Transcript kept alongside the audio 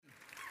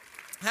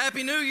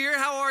Happy New Year.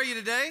 How are you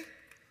today?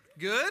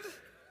 Good?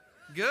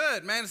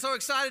 Good, man. So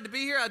excited to be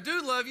here. I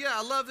do love you.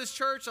 I love this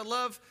church. I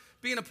love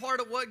being a part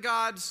of what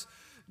God's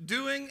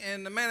doing.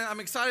 And man,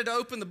 I'm excited to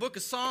open the book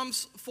of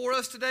Psalms for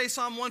us today.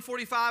 Psalm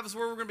 145 is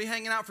where we're going to be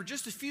hanging out for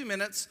just a few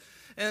minutes.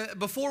 And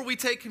before we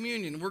take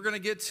communion, we're going to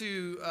get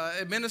to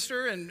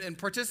administer and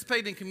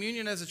participate in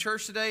communion as a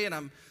church today. And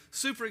I'm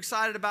super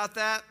excited about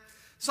that.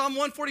 Psalm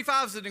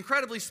 145 is an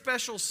incredibly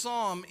special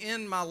psalm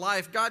in my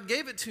life. God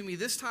gave it to me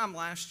this time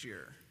last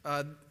year.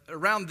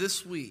 Around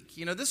this week.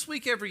 You know, this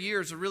week every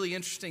year is a really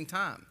interesting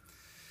time.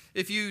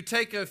 If you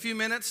take a few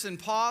minutes and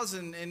pause,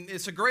 and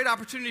it's a great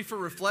opportunity for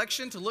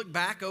reflection to look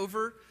back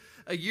over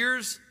a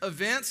year's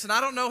events. And I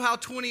don't know how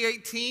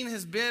 2018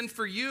 has been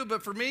for you,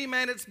 but for me,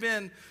 man, it's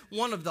been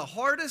one of the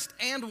hardest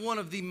and one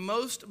of the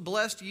most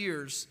blessed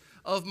years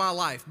of my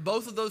life.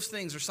 Both of those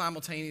things are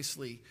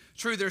simultaneously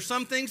true. There's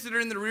some things that are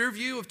in the rear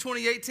view of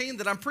 2018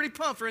 that I'm pretty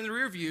pumped are in the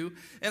rear view,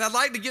 and I'd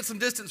like to get some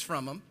distance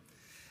from them.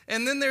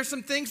 And then there's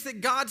some things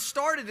that God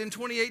started in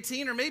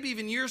 2018 or maybe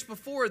even years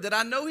before that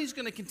I know He's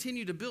going to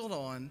continue to build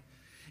on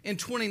in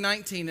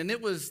 2019. And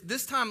it was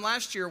this time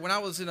last year when I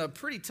was in a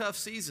pretty tough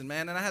season,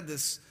 man, and I had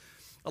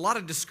a lot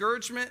of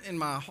discouragement in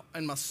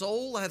my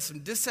soul. I had some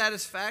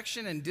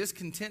dissatisfaction and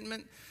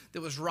discontentment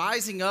that was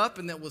rising up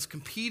and that was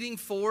competing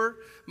for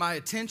my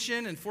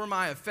attention and for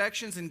my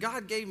affections. And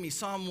God gave me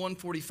Psalm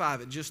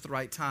 145 at just the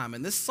right time.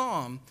 And this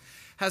psalm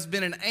has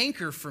been an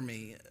anchor for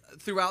me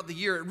throughout the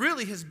year. It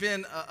really has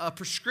been a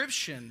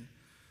prescription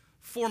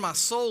for my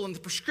soul. And the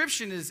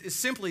prescription is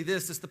simply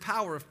this. It's the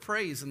power of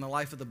praise in the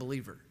life of the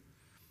believer.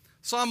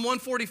 Psalm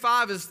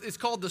 145 is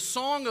called the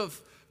Song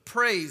of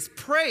Praise.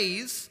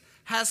 Praise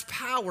has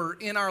power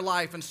in our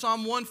life. And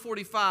Psalm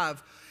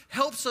 145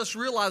 helps us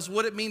realize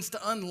what it means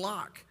to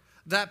unlock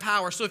that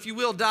power. So if you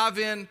will, dive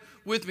in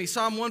with me.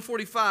 Psalm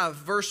 145,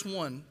 verse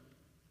 1.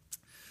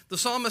 The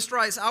psalmist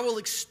writes, "I will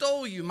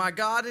extol you, my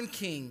God and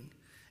King,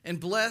 and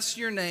bless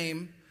your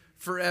name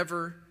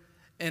forever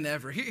and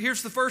ever."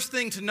 Here's the first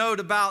thing to note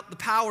about the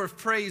power of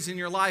praise in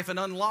your life and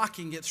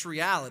unlocking its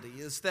reality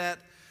is that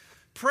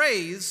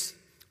praise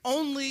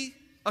only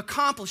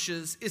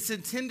accomplishes its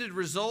intended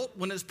result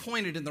when it's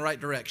pointed in the right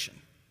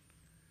direction.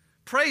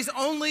 Praise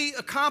only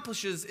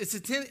accomplishes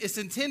its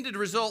intended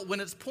result when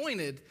it's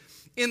pointed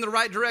in the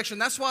right direction.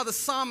 That's why the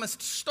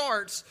psalmist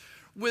starts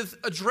with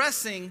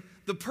addressing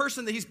the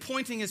person that he's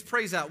pointing his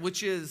praise at,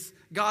 which is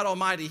God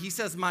Almighty. He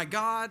says, "My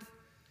God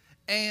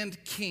and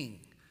King."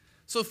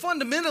 So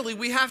fundamentally,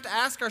 we have to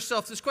ask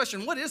ourselves this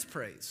question: what is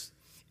praise?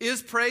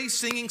 Is praise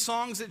singing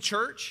songs at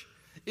church?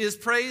 Is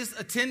praise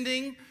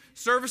attending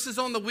services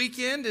on the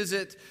weekend? Is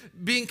it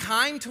being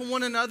kind to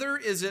one another?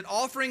 Is it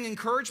offering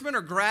encouragement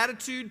or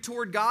gratitude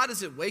toward God?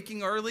 Is it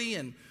waking early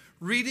and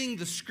reading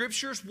the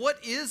scriptures?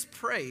 What is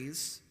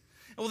praise?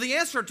 Well, the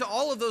answer to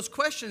all of those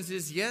questions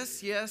is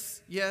yes,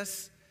 yes,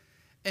 yes,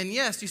 and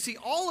yes. You see,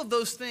 all of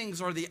those things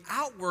are the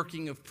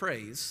outworking of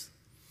praise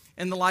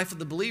in the life of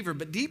the believer,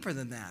 but deeper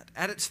than that,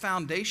 at its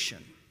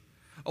foundation,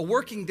 a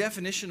working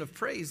definition of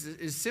praise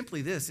is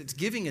simply this: it's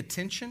giving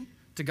attention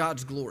to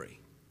God's glory.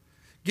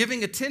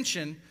 Giving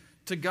attention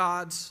to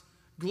God's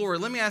glory.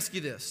 Let me ask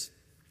you this: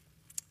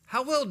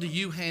 how well do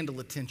you handle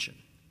attention?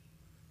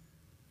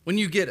 When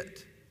you get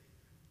it,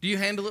 do you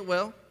handle it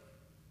well?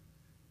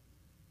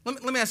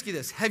 Let me ask you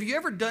this: have you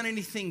ever done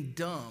anything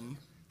dumb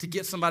to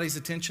get somebody's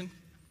attention?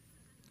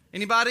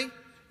 Anybody?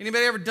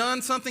 Anybody ever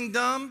done something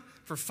dumb?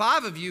 For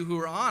 5 of you who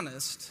are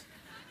honest,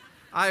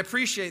 I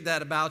appreciate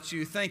that about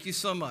you. Thank you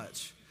so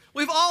much.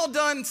 We've all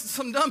done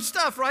some dumb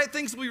stuff, right?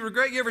 Things we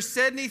regret. You ever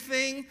said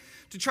anything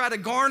to try to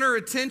garner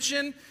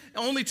attention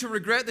only to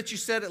regret that you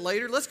said it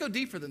later? Let's go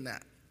deeper than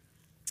that.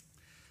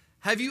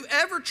 Have you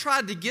ever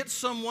tried to get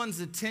someone's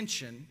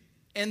attention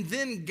and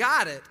then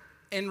got it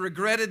and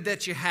regretted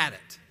that you had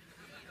it?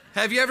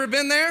 Have you ever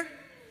been there?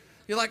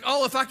 You're like,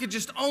 oh, if I could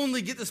just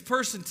only get this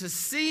person to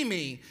see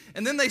me.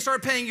 And then they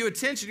start paying you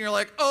attention. You're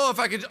like, oh, if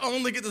I could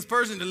only get this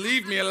person to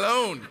leave me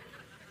alone.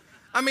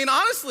 I mean,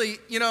 honestly,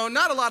 you know,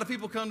 not a lot of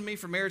people come to me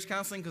for marriage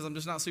counseling because I'm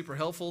just not super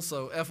helpful,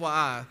 so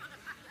FYI.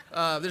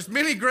 There's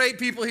many great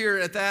people here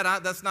at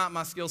that. That's not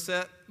my skill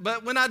set.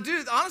 But when I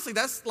do, honestly,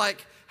 that's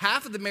like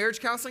half of the marriage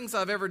counselings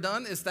I've ever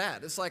done is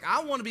that. It's like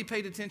I want to be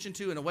paid attention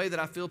to in a way that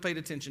I feel paid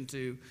attention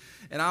to,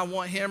 and I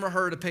want him or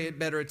her to pay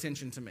better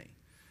attention to me.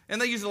 And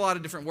they use a lot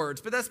of different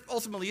words, but that's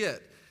ultimately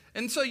it.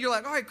 And so you're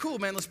like, all right, cool,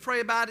 man, let's pray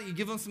about it. You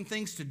give them some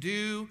things to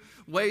do,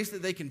 ways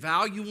that they can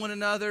value one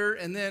another,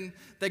 and then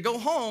they go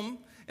home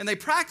and they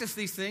practice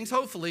these things,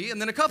 hopefully,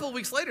 and then a couple of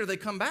weeks later they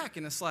come back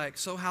and it's like,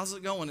 so how's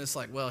it going? It's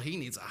like, well, he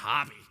needs a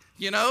hobby,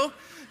 you know?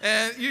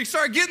 And you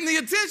start getting the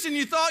attention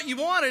you thought you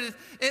wanted.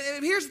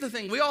 And here's the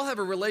thing, we all have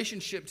a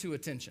relationship to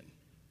attention.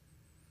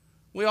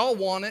 We all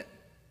want it.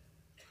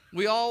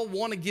 We all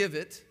want to give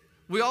it.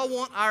 We all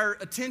want our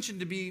attention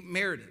to be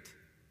merited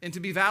and to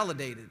be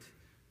validated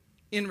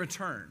in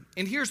return.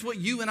 And here's what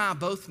you and I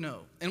both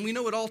know, and we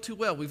know it all too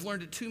well. We've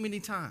learned it too many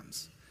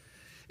times,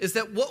 is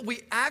that what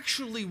we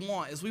actually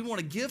want is we want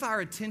to give our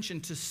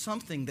attention to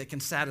something that can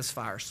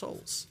satisfy our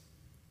souls.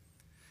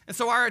 And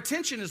so our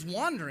attention is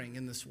wandering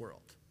in this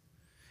world.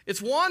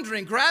 It's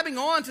wandering, grabbing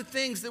on to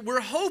things that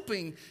we're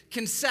hoping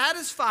can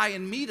satisfy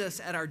and meet us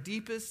at our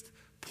deepest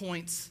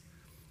points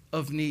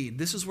of need.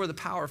 This is where the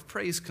power of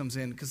praise comes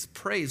in, because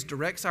praise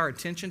directs our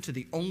attention to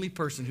the only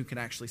person who can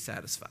actually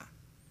satisfy.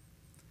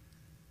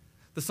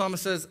 The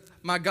psalmist says,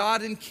 "My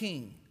God and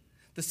King,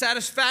 the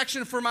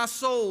satisfaction for my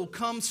soul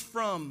comes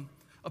from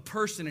a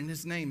person, and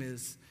his name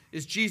is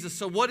Jesus."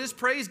 So what is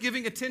praise?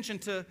 Giving attention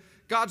to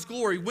God's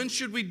glory. When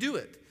should we do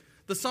it?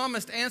 The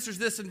psalmist answers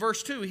this in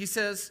verse 2. He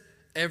says,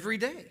 every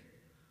day.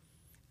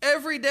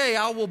 Every day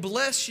I will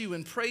bless you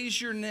and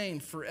praise your name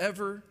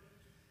forever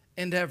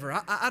and ever.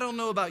 I don't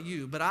know about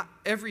you, but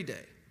every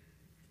day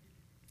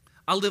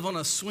I live on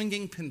a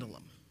swinging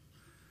pendulum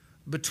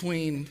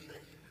between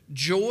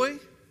joy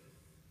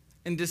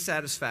and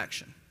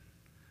dissatisfaction,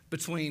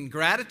 between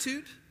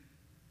gratitude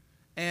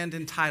and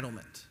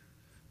entitlement,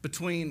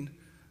 between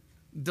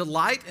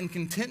delight and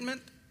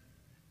contentment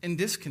and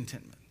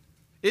discontentment.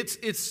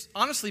 It's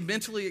honestly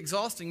mentally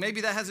exhausting.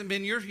 Maybe that hasn't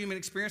been your human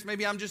experience.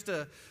 Maybe I'm just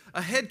a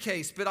head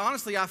case. But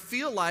honestly, I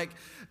feel like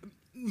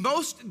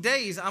most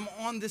days I'm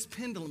on this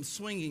pendulum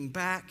swinging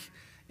back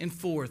and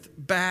forth,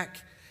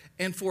 back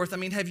and forth. I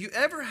mean, have you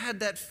ever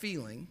had that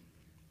feeling,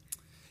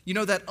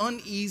 that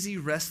uneasy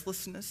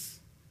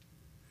restlessness,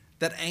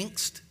 that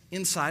angst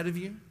inside of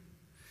you,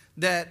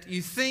 that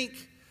you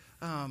think,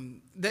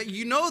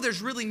 that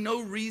there's really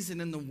no reason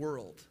in the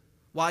world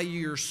why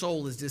your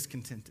soul is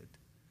discontented?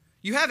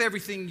 You have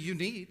everything you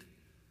need.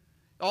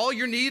 All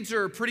your needs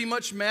are pretty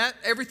much met.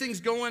 Everything's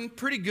going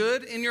pretty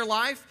good in your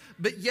life,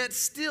 but yet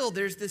still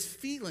there's this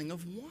feeling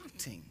of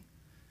wanting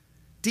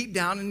deep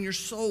down in your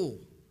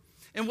soul.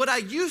 And what I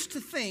used to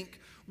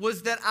think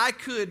was that I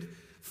could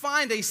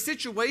find a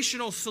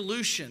situational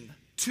solution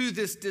to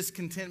this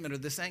discontentment or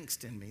this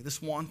angst in me,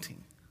 this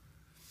wanting.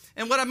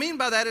 And what I mean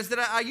by that is that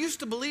I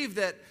used to believe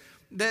that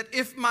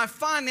if my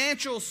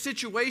financial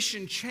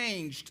situation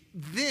changed,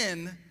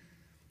 then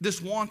this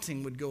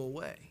wanting would go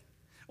away.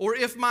 Or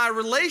if my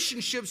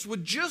relationships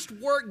would just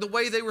work the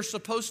way they were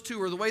supposed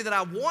to or the way that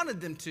I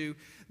wanted them to,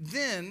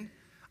 then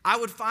I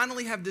would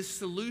finally have this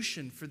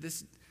solution for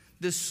this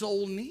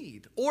soul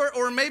need.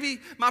 Or maybe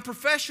my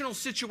professional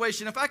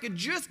situation, if I could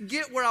just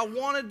get where I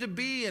wanted to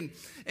be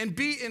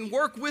and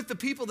work with the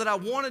people that I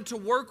wanted to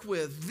work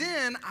with,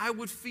 then I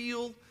would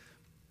feel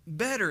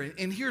better.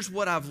 And here's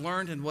what I've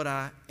learned and what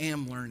I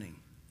am learning,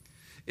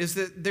 is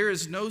that there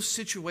is no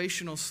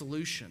situational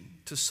solution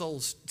to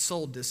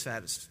soul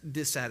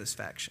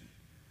dissatisfaction.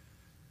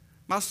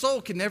 My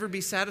soul can never be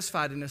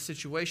satisfied in a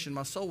situation.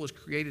 My soul was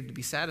created to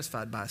be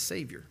satisfied by a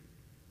Savior,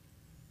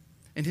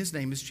 and his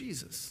name is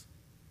Jesus.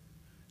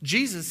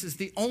 Jesus is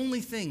the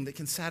only thing that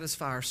can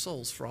satisfy our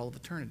souls for all of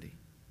eternity.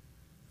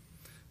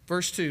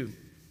 Verse 2,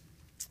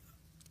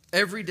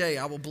 every day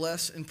I will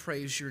bless and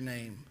praise your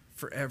name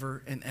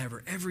forever and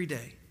ever. Every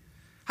day.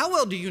 How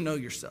well do you know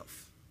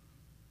yourself?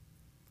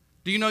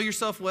 Do you know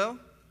yourself well?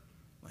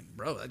 Like,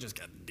 bro, that just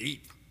got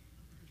deep.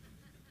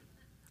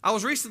 I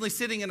was recently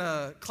sitting in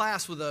a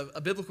class with a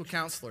biblical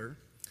counselor,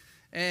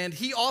 and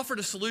he offered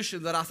a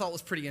solution that I thought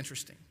was pretty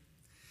interesting.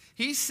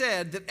 He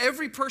said that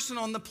every person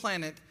on the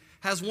planet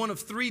has one of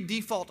three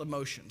default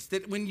emotions,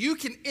 that when you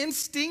can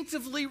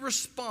instinctively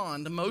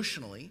respond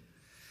emotionally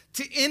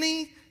to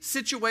any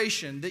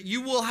situation, that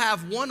you will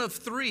have one of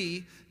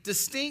three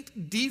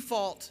distinct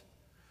default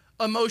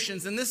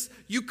emotions. And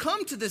you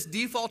come to this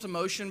default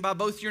emotion by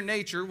both your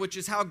nature, which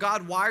is how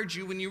God wired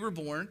you when you were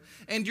born,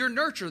 and your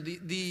nurture,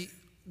 the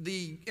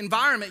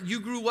environment you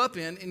grew up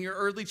in your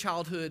early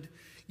childhood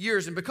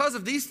years. And because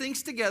of these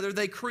things together,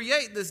 they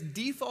create this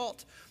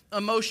default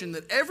emotion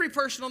that every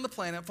person on the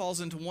planet falls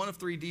into one of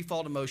three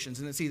default emotions,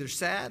 and it's either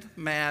sad,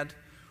 mad,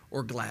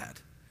 or glad.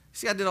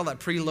 See, I did all that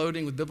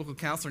preloading with biblical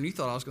counselor, and you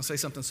thought I was going to say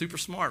something super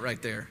smart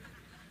right there.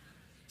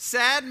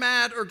 Sad,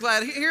 mad, or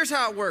glad. Here's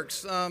how it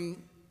works.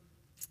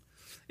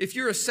 If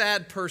you're a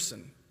sad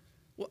person,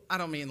 well, I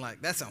don't mean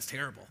like, that sounds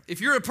terrible. If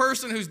you're a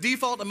person whose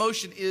default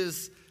emotion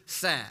is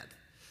sad,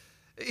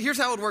 here's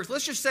how it works.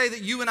 Let's just say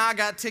that you and I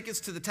got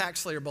tickets to the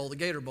Tax Slayer Bowl, the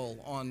Gator Bowl,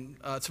 on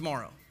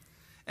tomorrow.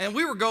 And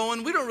we were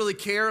going. We don't really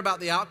care about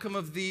the outcome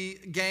of the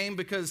game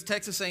because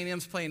Texas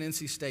A&M's playing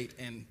NC State,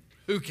 and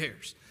who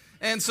cares?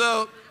 And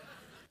so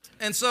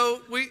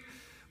we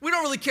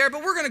don't really care,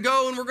 but we're going to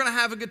go and we're going to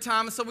have a good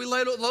time. And so we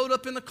load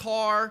up in the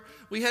car.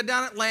 We head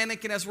down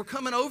Atlantic, and as we're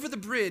coming over the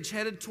bridge,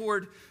 headed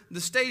toward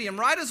the stadium,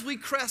 right as we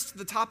crest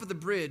the top of the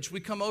bridge, we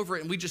come over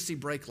it and we just see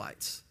brake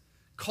lights.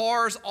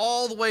 Cars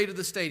all the way to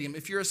the stadium.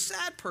 If you're a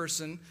sad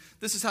person,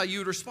 this is how you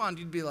would respond.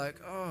 You'd be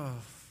like, oh,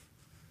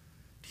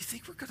 do you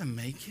think we're going to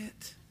make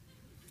it?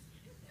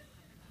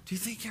 Do you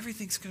think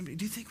everything's going to be,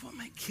 do you think we'll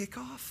make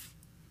kickoff?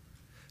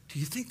 Do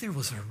you think there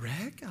was a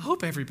wreck? I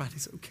hope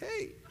everybody's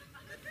okay.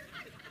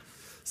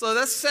 So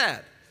that's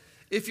sad.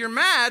 If you're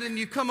mad and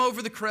you come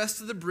over the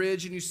crest of the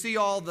bridge and you see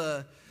all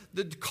the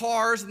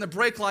cars and the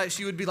brake lights,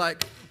 you would be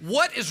like,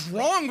 what is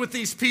wrong with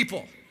these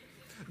people?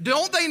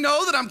 Don't they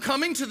know that I'm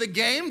coming to the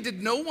game?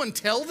 Did no one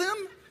tell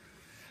them?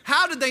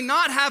 How did they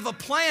not have a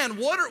plan?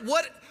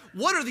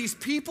 What are these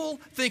people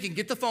thinking?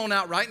 Get the phone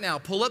out right now.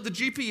 Pull up the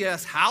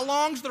GPS. How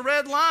long's the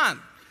red line?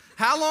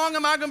 How long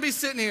am I going to be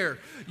sitting here?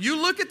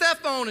 You look at that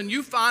phone and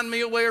you find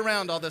me a way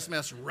around all this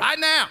mess right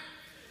now.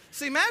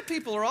 See, mad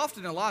people are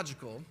often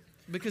illogical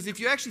because if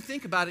you actually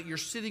think about it, you're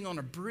sitting on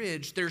a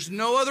bridge. There's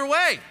no other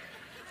way.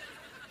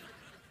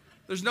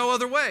 There's no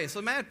other way.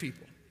 So mad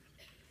people.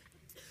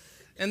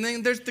 And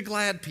then there's the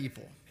glad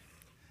people.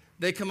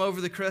 They come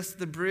over the crest of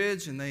the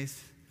bridge and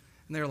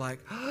they're like,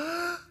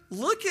 oh,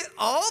 look at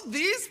all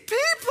these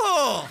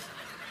people.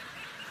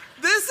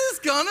 This is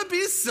going to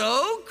be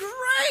so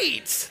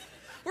great.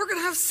 We're going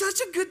to have such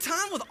a good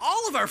time with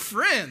all of our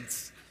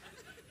friends.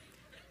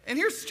 And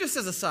here's just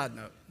as a side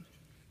note.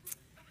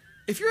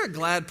 If you're a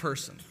glad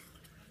person,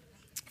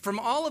 from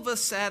all of us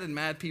sad and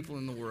mad people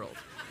in the world,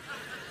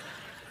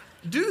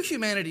 do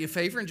humanity a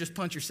favor and just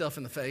punch yourself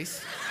in the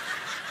face.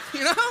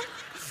 You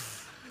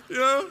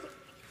know?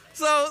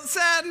 So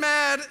sad,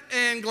 mad,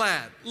 and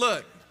glad.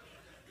 Look,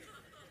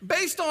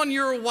 based on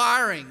your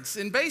wirings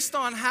and based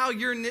on how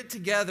you're knit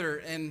together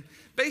and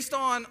based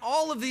on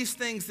all of these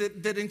things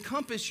that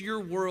encompass your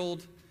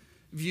world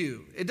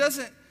view,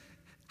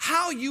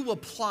 how you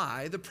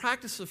apply the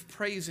practice of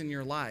praise in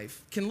your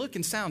life can look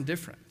and sound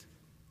different.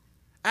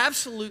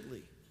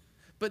 Absolutely.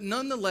 But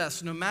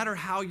nonetheless, no matter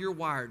how you're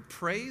wired,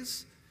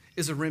 praise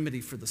is a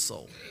remedy for the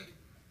soul.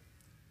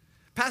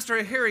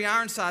 Pastor Harry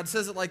Ironside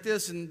says it like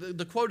this, and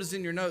the quote is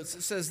in your notes.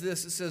 It says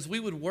this, it says, we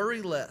would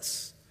worry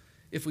less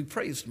if we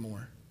praised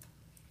more.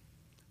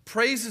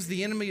 Praise is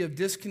the enemy of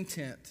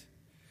discontent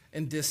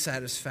and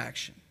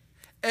dissatisfaction.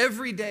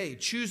 Every day,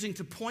 choosing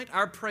to point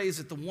our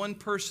praise at the one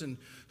person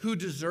who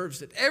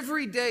deserves it.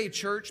 Every day,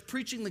 church,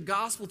 preaching the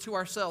gospel to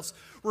ourselves,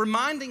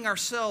 reminding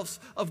ourselves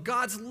of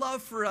God's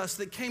love for us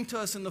that came to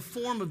us in the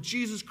form of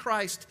Jesus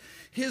Christ,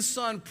 his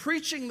son,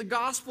 preaching the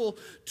gospel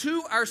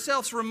to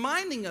ourselves,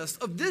 reminding us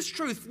of this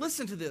truth.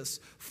 Listen to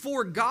this.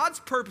 For God's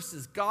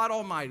purposes, God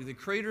Almighty, the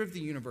creator of the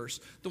universe,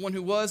 the one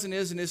who was and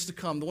is to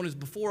come, the one who's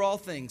before all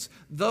things,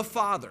 the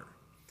Father,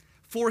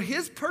 for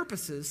his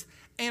purposes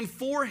and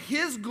for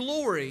his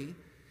glory,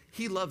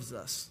 he loves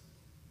us.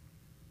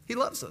 He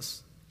loves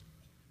us.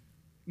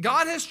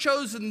 God has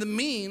chosen the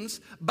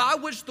means by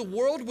which the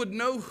world would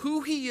know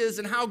who he is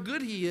and how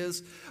good he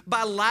is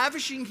by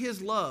lavishing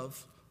his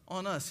love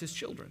on us, his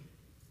children.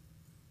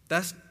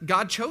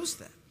 God chose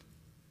that.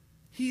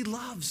 He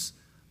loves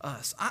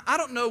us. I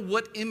don't know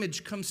what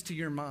image comes to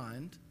your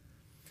mind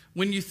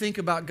when you think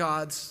about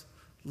God's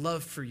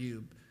love for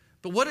you.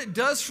 But what it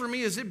does for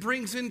me is it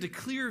brings into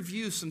clear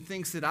view some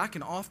things that I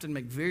can often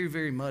make very,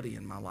 very muddy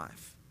in my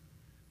life.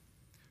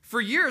 For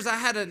years, I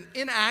had an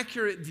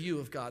inaccurate view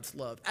of God's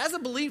love. As a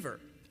believer,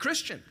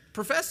 Christian,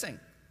 professing,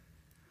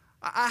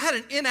 I had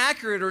an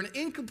inaccurate or an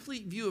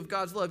incomplete view of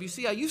God's love. You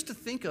see, I used to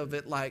think of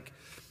it like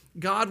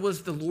God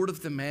was the Lord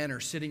of the manor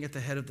sitting at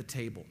the head of the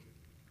table.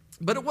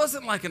 But it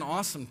wasn't like an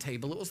awesome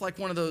table. It was like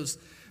one of those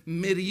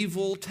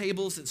medieval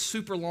tables that's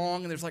super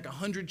long, and there's like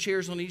 100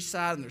 chairs on each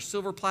side, and there's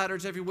silver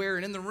platters everywhere.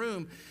 And in the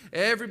room,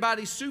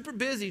 everybody's super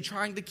busy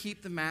trying to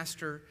keep the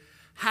master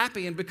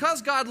happy. And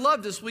because God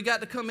loved us, we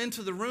got to come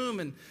into the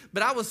room,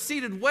 but I was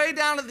seated way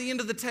down at the end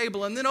of the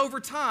table. And then over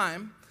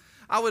time,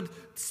 I would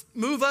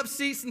move up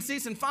seats,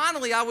 and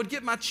finally I would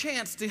get my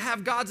chance to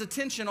have God's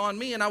attention on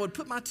me, and I would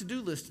put my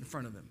to-do list in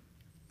front of him.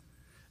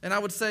 And I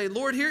would say,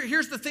 Lord,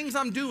 here's the things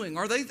I'm doing.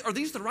 Are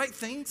these the right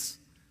things?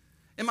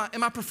 Am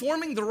I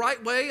performing the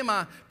right way? Am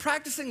I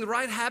practicing the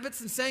right habits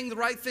and saying the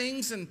right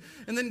things? And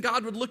then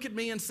God would look at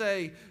me and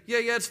say, yeah,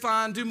 it's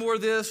fine. Do more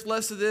of this,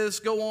 less of this.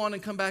 Go on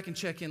and come back and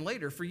check in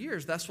later. For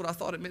years, that's what I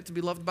thought it meant to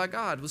be loved by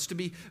God, was to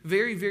be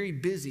very, very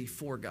busy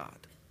for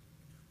God.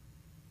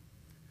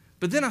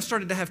 But then I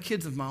started to have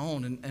kids of my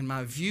own, and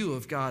my view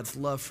of God's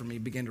love for me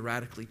began to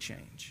radically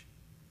change.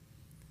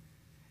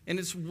 And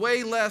it's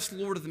way less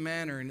Lord of the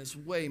Manor, and it's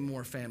way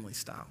more family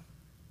style.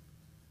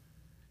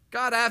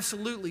 God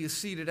absolutely is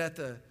seated at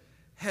the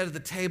head of the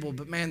table,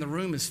 but man, the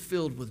room is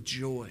filled with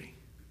joy.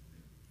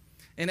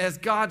 And as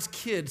God's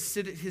kids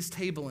sit at his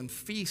table and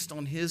feast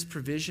on his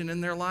provision in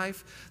their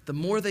life, the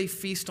more they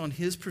feast on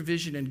his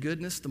provision and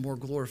goodness, the more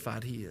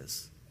glorified he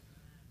is.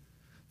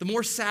 The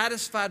more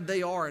satisfied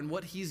they are in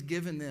what he's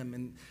given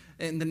them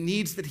and the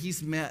needs that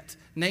he's met,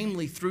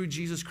 namely through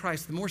Jesus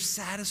Christ, the more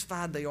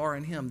satisfied they are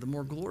in him, the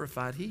more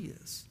glorified he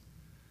is.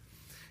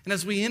 And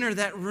as we enter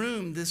that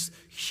room, this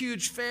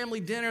huge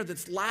family dinner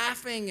that's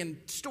laughing and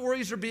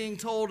stories are being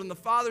told and the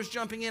father's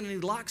jumping in and he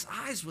locks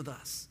eyes with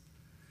us.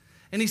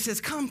 And he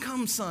says,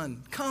 come,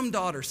 son, come,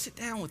 daughter, sit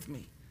down with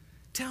me.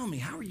 Tell me,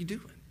 how are you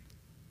doing?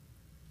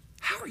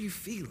 How are you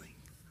feeling?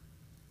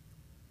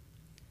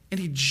 And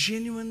he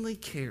genuinely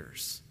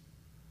cares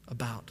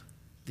about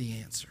the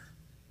answer.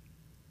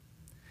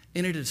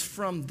 And it is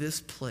from this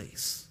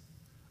place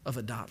of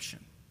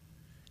adoption.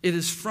 It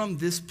is from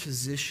this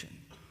position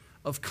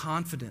of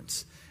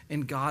confidence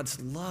in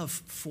God's love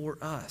for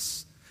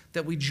us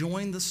that we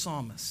join the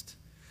psalmist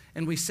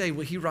and we say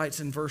what he writes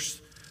in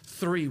verse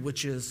 3,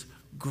 which is,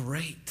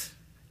 great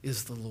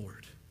is the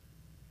Lord.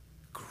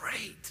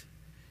 Great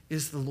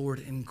is the Lord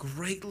and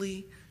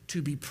greatly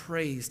to be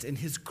praised, and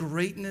his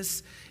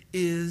greatness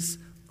is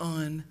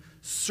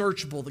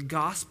unsearchable. The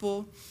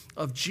gospel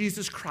of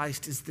Jesus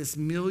Christ is this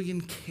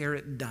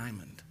 1,000,000-carat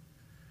diamond,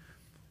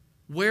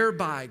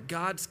 whereby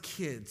God's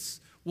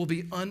kids will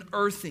be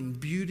unearthing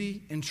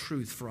beauty and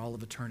truth for all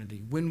of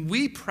eternity. When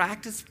we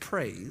practice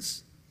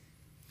praise,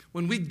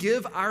 when we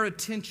give our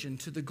attention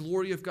to the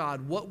glory of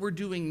God, what we're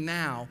doing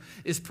now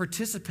is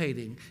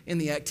participating in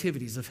the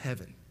activities of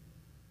heaven.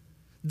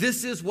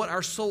 This is what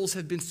our souls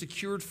have been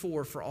secured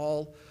for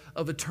all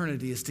of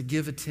eternity, is to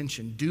give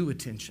attention, due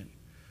attention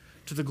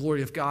to the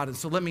glory of God. And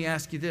so let me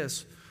ask you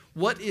this.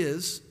 What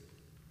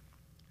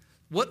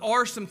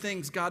are some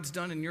things God's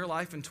done in your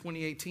life in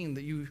 2018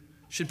 that you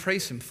should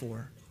praise him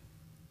for?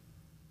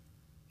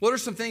 What are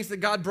some things that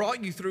God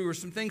brought you through, or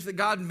some things that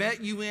God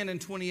met you in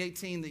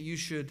 2018 that you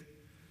should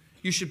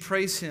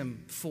praise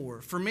him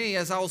for? For me,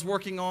 as I was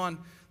working on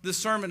this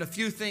sermon, a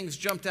few things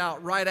jumped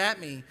out right at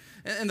me.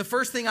 And the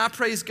first thing I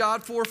praise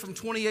God for from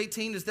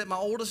 2018 is that my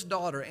oldest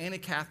daughter, Anna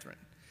Catherine,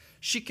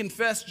 she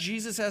confessed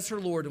Jesus as her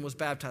Lord and was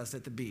baptized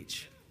at the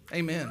beach.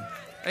 Amen.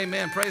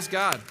 Amen. Praise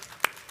God.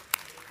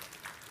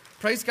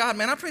 Praise God.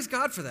 Man, I praise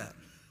God for that.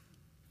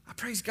 I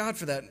praise God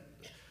for that.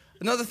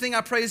 Another thing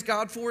I praise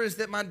God for is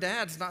that my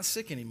dad's not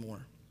sick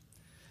anymore.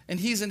 And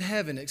he's in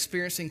heaven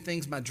experiencing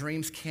things my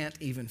dreams can't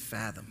even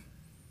fathom.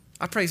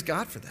 I praise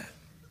God for that.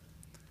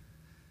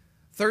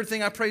 Third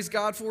thing I praise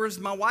God for is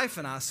my wife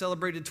and I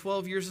celebrated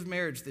 12 years of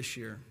marriage this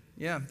year.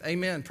 Yeah,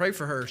 amen. Pray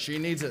for her. She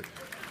needs it.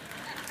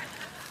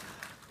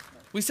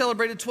 We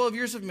celebrated 12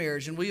 years of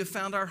marriage, and we have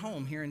found our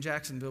home here in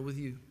Jacksonville with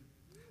you.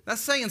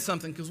 That's saying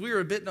something, because we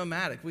were a bit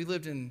nomadic. We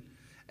lived in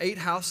 8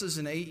 houses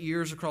in 8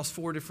 years across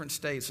 4 different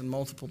states and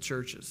multiple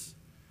churches.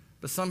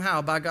 But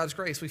somehow, by God's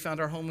grace, we found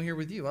our home here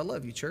with you. I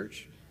love you,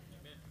 church.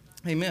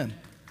 Amen.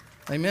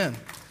 Amen.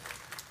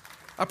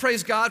 I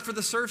praise God for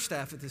the serve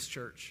staff at this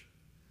church.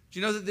 Do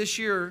you know that this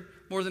year,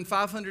 more than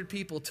 500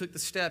 people took the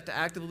step to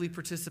actively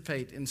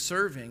participate in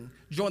serving?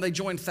 They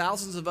joined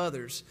thousands of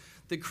others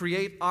that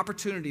create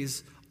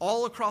opportunities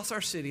all across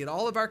our city, at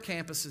all of our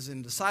campuses,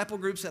 in disciple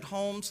groups at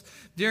homes,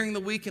 during the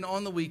week and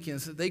on the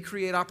weekends, that they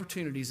create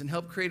opportunities and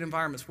help create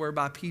environments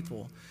whereby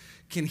people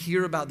can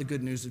hear about the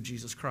good news of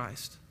Jesus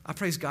Christ. I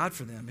praise God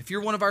for them. If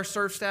you're one of our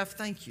serve staff,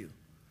 thank you.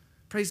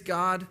 Praise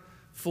God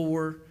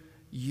for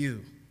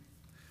you.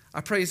 I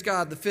praise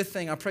God. The fifth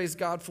thing I praise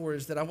God for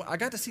is that I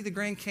got to see the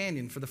Grand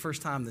Canyon for the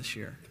first time this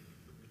year.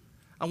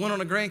 I went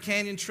on a Grand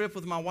Canyon trip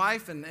with my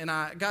wife, and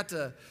I got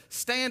to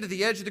stand at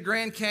the edge of the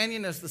Grand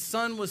Canyon as the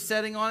sun was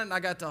setting on it, and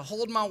I got to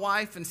hold my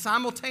wife and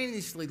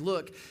simultaneously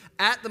look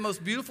at the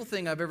most beautiful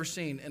thing I've ever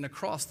seen and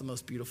across the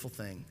most beautiful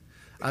thing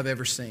I've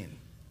ever seen.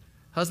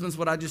 Husbands,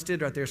 what I just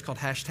did right there is called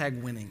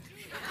 #winning.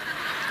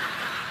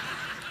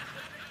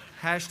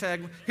 Here's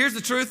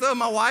the truth, though.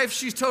 My wife,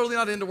 she's totally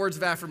not into words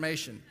of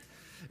affirmation.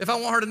 If I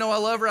want her to know I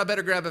love her, I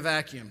better grab a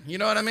vacuum. You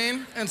know what I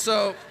mean? And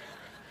so...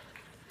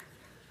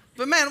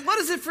 But man, what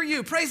is it for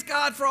you? Praise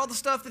God for all the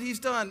stuff that he's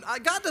done.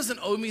 God doesn't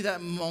owe me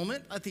that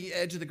moment at the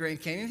edge of the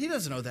Grand Canyon. He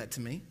doesn't owe that to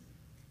me.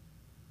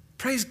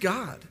 Praise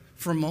God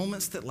for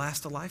moments that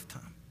last a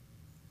lifetime.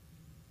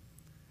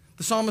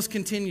 The psalmist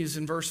continues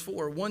in verse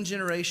 4, "One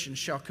generation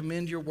shall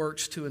commend your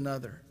works to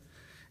another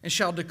and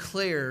shall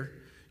declare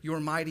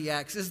your mighty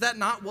acts." Is that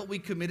not what we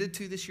committed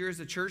to this year as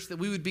a church? That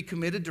we would be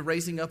committed to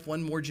raising up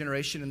one more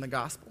generation in the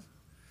gospel?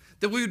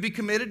 That we would be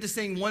committed to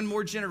seeing one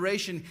more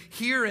generation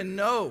hear and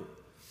know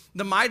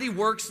the mighty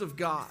works of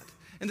God,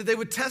 and that they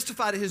would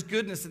testify to his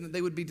goodness, and that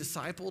they would be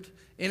discipled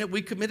in it?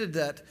 We committed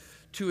that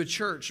to a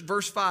church.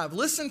 Verse 5,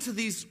 listen to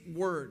these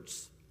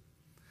words.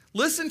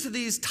 Listen to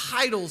these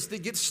titles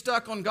that get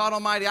stuck on God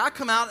Almighty. I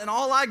come out and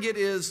all I get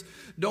is,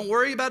 "Don't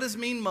worry about his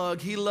mean mug,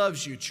 he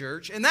loves you,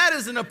 church." And that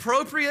is an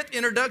appropriate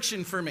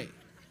introduction for me.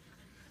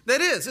 That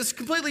is, it's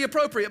completely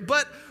appropriate.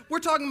 But we're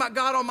talking about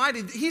God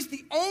Almighty. He's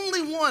the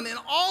only one in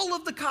all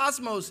of the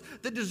cosmos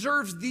that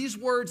deserves these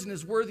words and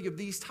is worthy of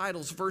these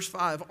titles. Verse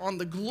 5, "On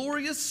the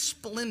glorious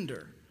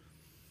splendor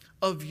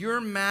of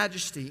your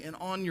majesty and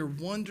on your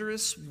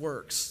wondrous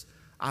works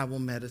I will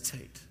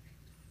meditate."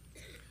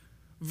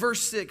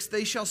 Verse 6,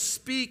 "They shall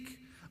speak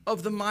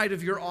of the might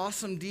of your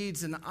awesome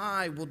deeds, and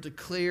I will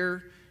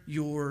declare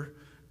your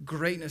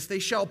greatness. They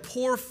shall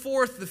pour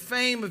forth the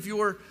fame of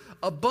your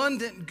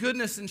abundant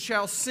goodness and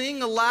shall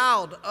sing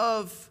aloud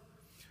of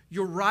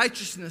your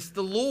righteousness.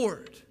 The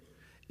Lord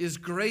is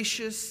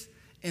gracious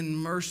and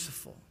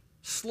merciful,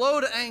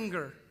 slow to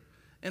anger,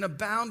 and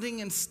abounding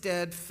in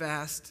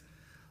steadfast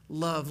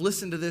love."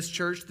 Listen to this,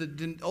 church.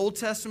 The Old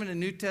Testament and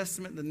New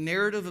Testament, the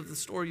narrative of the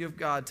story of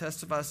God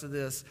testifies to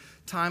this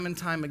time and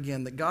time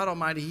again, that God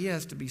Almighty, he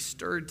has to be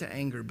stirred to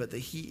anger, but that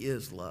he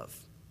is love.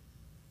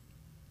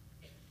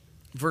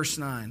 Verse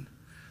 9,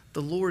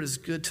 "The Lord is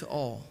good to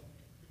all,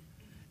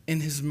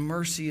 and his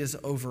mercy is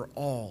over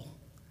all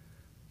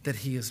that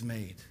he has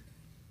made.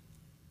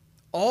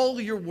 All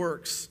your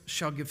works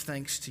shall give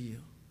thanks to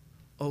you,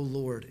 O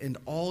Lord, and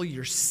all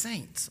your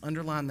saints,"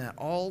 underline that,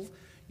 "all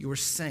your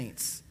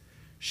saints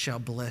shall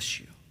bless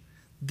you."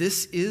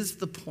 This is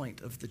the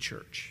point of the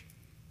church.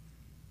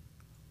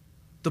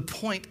 the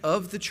point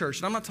of the church,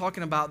 and I'm not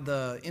talking about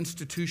the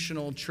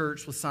institutional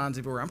church with signs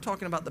everywhere. I'm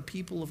talking about the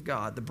people of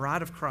God, the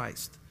bride of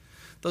Christ,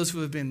 those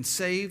who have been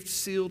saved,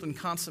 sealed, and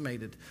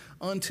consummated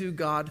unto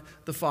God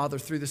the Father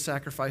through the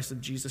sacrifice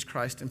of Jesus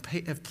Christ and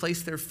have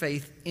placed their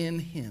faith in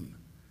him,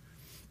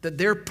 that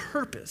their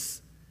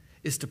purpose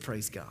is to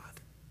praise God.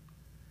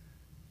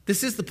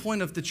 This is the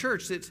point of the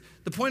church.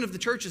 The point of the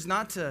church is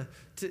not to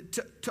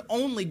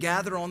only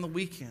gather on the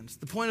weekends.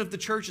 The point of the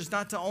church is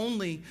not to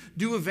only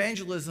do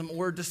evangelism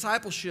or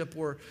discipleship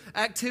or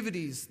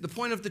activities. The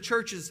point of the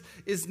church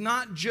is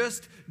not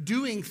just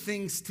doing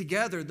things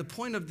together. The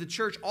point of the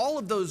church, all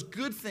of those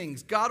good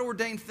things,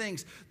 God-ordained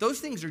things,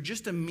 those things are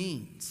just a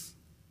means.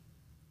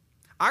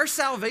 Our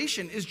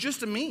salvation is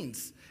just a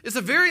means. It's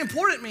a very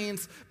important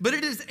means, but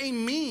it is a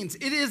means.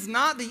 It is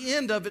not the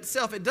end of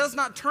itself. It does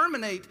not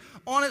terminate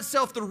on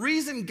itself. The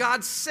reason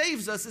God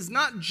saves us is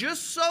not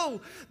just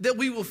so that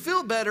we will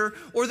feel better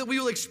or that we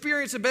will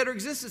experience a better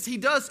existence. He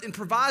does and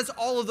provides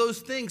all of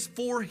those things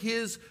for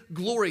his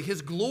glory.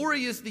 His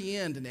glory is the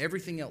end, and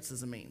everything else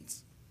is a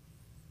means.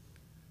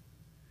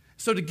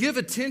 So to give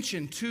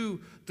attention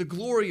to the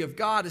glory of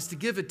God is to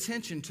give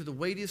attention to the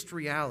weightiest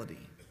reality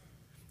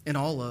in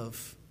all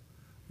of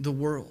the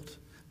world.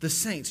 The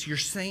saints, your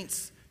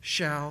saints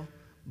shall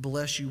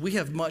bless you. We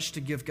have much to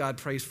give God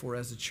praise for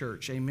as a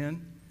church.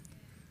 Amen.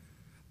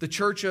 The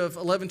church of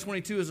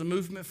 1122 is a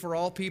movement for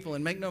all people,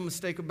 and make no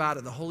mistake about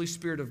it, the Holy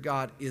Spirit of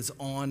God is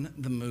on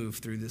the move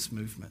through this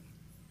movement.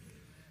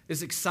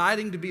 It's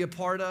exciting to be a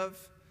part of.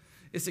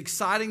 It's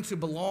exciting to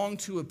belong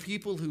to a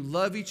people who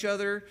love each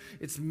other.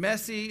 It's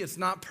messy. It's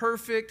not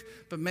perfect,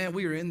 but man,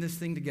 we are in this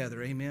thing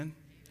together. Amen.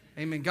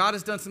 Amen. God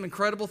has done some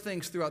incredible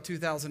things throughout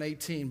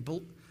 2018.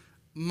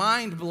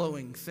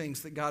 Mind-blowing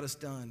things that God has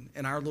done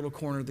in our little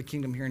corner of the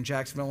kingdom here in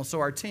Jacksonville. And so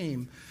our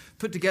team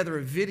put together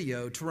a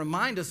video to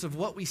remind us of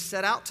what we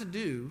set out to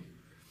do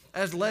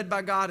as led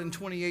by God in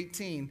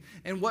 2018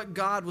 and what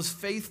God was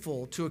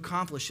faithful to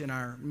accomplish in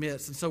our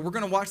midst. And so we're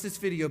going to watch this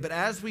video, but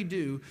as we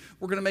do,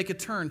 we're going to make a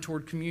turn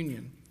toward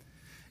communion.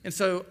 And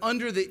so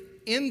under the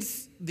end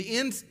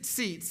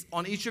seats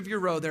on each of your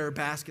row, there are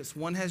baskets.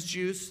 One has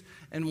juice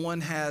and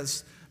one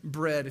has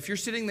bread. If you're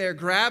sitting there,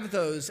 grab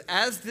those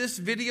as this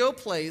video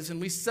plays and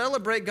we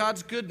celebrate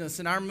God's goodness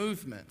in our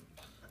movement.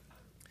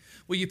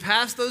 Will you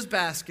pass those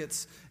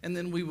baskets and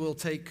then we will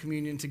take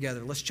communion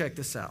together. Let's check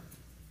this out.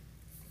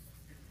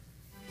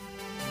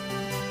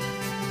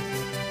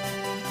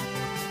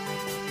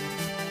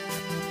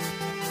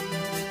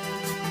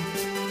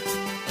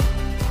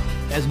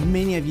 As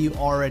many of you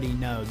already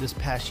know, this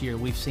past year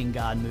we've seen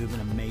God move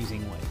in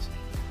amazing ways.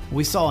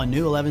 We saw a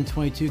new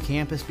 1122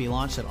 campus be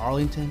launched at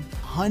Arlington.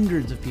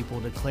 Hundreds of people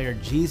declare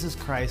Jesus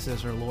Christ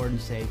as their Lord and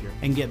Savior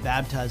and get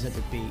baptized at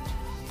the beach.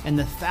 And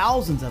the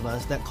thousands of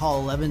us that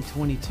call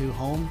 1122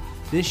 home,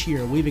 this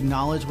year we've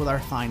acknowledged with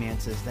our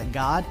finances that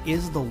God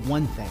is the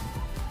one thing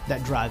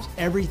that drives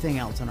everything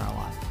else in our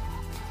life.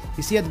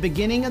 You see, at the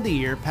beginning of the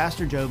year,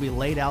 Pastor Joby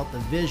laid out the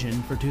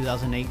vision for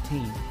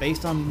 2018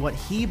 based on what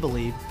he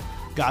believed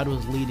God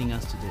was leading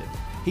us to do.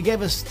 He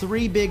gave us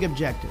 3 big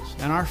objectives,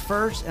 and our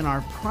first and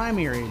our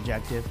primary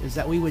objective is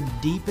that we would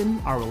deepen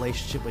our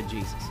relationship with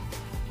Jesus.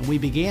 And we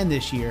began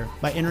this year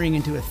by entering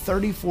into a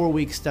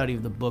 34-week study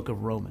of the book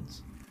of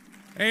Romans.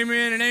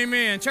 Amen and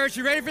amen. Church,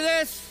 you ready for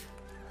this?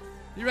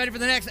 You ready for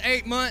the next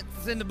 8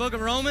 months in the book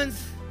of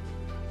Romans?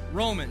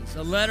 Romans,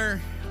 a letter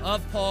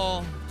of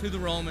Paul to the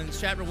Romans,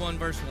 chapter 1,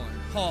 verse 1.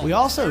 Paul. We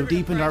also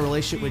deepened our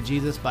relationship with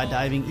Jesus by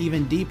diving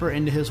even deeper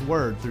into his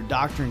word through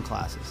doctrine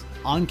classes,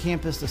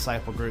 on-campus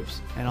disciple groups,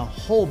 and a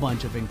whole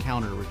bunch of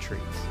encounter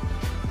retreats.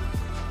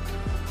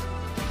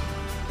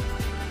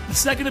 The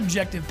second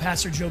objective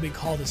Pastor Joby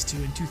called us to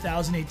in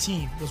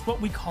 2018 was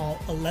what we call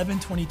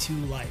 1122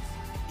 Life.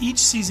 Each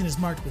season is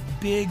marked with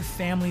big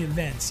family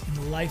events in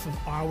the life of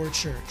our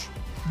church.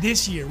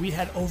 This year, we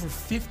had over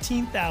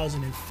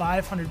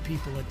 15,500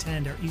 people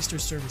attend our Easter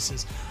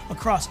services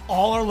across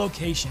all our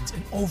locations,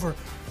 and over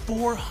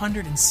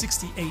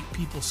 468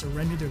 people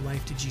surrendered their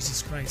life to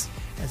Jesus Christ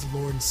as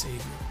Lord and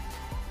Savior.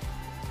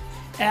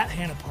 At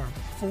Hannah Park,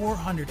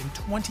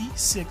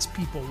 426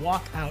 people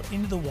walk out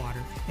into the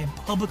water and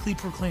publicly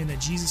proclaim that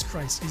Jesus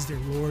Christ is their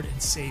Lord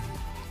and Savior.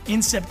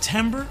 In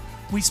September,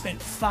 we spent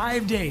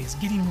 5 days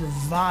getting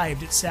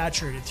revived at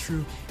Saturated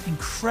through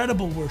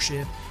incredible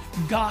worship,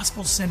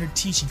 gospel-centered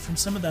teaching from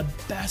some of the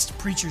best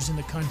preachers in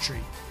the country.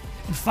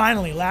 And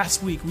finally,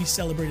 last week, we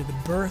celebrated the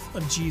birth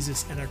of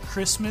Jesus at our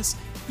Christmas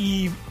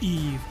Eve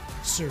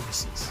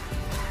services.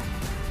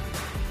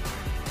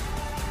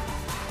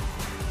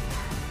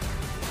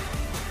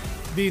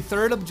 The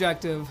third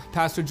objective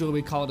Pastor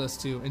Joby called us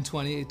to in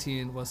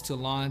 2018 was to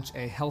launch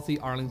a healthy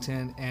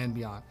Arlington and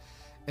beyond.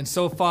 And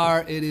so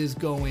far, it is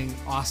going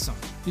awesome.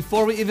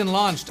 Before we even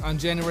launched on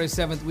January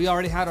 7th, we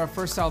already had our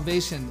first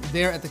salvation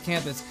there at the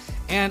campus.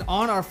 And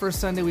on our first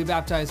Sunday, we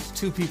baptized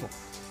 2 people.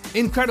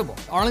 Incredible.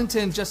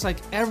 Arlington, just like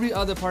every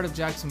other part of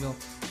Jacksonville,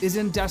 is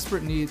in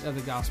desperate need of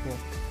the gospel.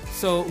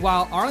 So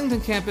while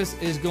Arlington campus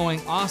is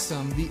going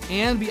awesome, the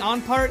and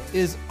beyond part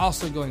is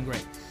also going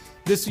great.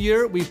 This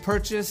year, we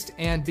purchased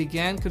and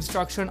began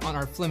construction on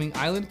our Fleming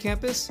Island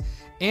campus,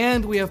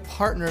 and we have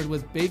partnered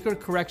with Baker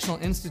Correctional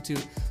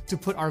Institute to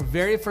put our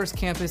very first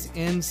campus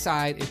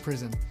inside a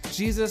prison.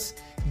 Jesus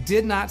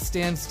did not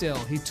stand still.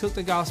 He took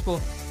the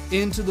gospel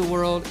into the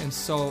world, and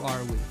so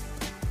are we.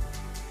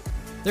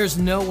 There's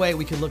no way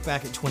we could look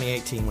back at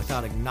 2018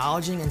 without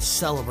acknowledging and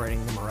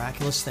celebrating the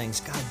miraculous things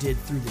God did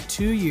through the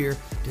 2-year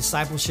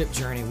discipleship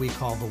journey we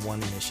call the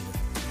One Initiative.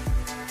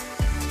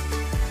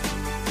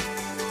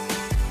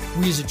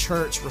 We as a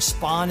church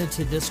responded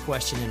to this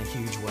question in a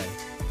huge way.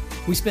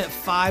 We spent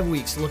 5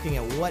 weeks looking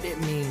at what it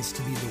means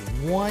to be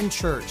the one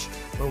church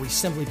where we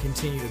simply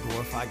continue to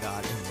glorify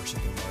God and worship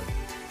Him.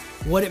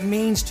 What it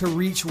means to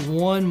reach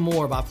one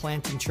more by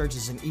planting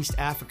churches in East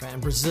Africa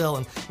and Brazil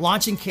and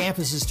launching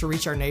campuses to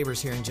reach our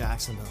neighbors here in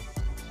Jacksonville.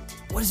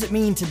 What does it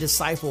mean to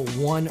disciple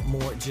one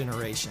more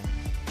generation?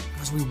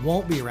 Because we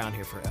won't be around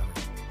here forever.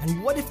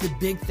 And what if the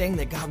big thing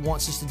that God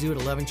wants us to do at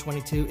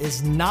 1122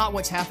 is not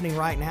what's happening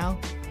right now,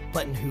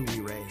 but in who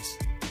we raise?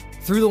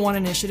 Through the One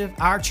Initiative,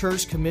 our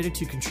church committed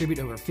to contribute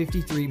over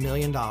 $53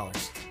 million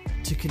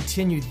to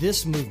continue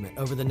this movement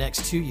over the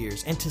next 2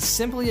 years and to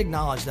simply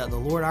acknowledge that the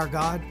Lord our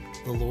God,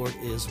 the Lord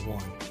is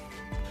one.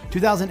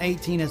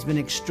 2018 has been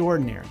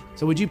extraordinary.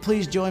 So would you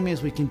please join me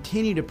as we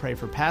continue to pray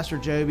for Pastor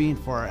Joby and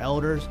for our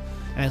elders,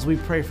 and as we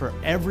pray for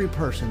every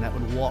person that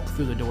would walk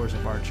through the doors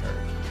of our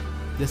church.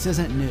 This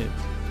isn't new.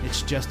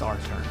 It's just our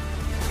turn.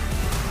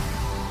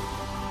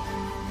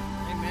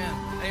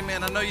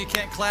 Amen. I know you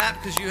can't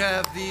clap because you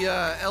have the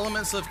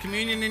elements of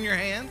communion in your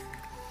hand.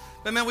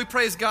 But man, we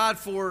praise God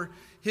for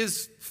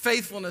His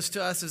faithfulness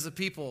to us as a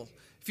people.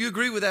 If you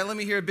agree with that, let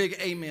me hear a big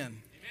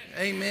amen.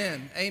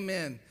 Amen.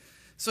 Amen.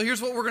 So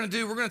here's what we're going to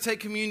do. We're going to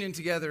take communion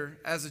together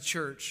as a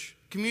church.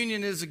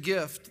 Communion is a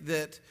gift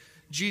that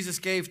Jesus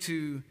gave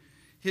to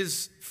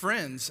His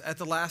friends at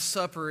the Last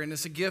Supper, and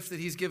it's a gift that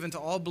He's given to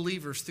all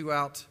believers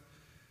throughout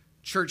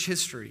church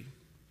history.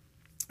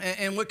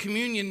 And what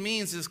communion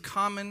means is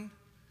common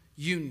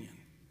union.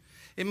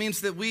 It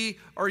means that we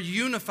are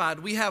unified.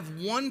 We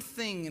have one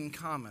thing in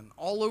common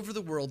all over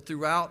the world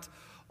throughout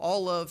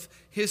all of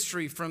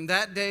history. From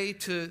that day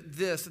to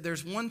this,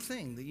 there's one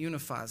thing that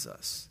unifies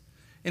us,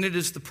 and it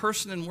is the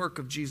person and work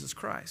of Jesus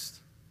Christ.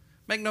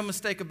 Make no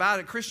mistake about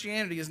it,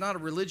 Christianity is not a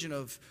religion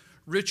of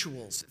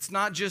rituals. It's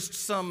not just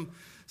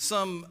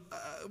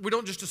we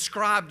don't just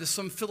ascribe to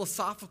some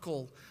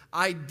philosophical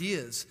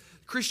ideas.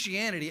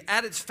 Christianity,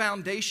 at its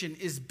foundation,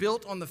 is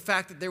built on the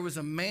fact that there was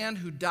a man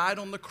who died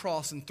on the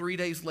cross, and 3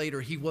 days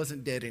later, he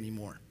wasn't dead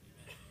anymore.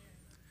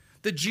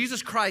 That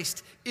Jesus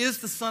Christ is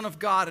the Son of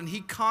God, and He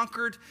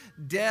conquered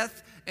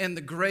death and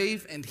the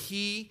grave, and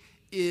He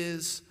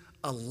is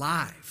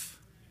alive.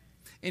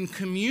 And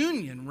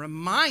communion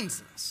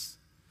reminds us,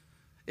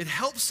 it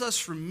helps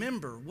us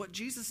remember what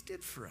Jesus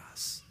did for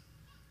us.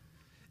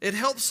 It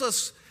helps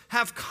us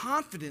have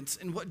confidence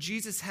in what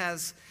Jesus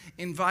has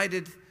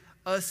invited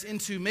us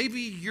into.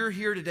 Maybe you're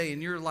here today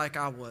and you're like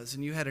I was,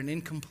 and you have an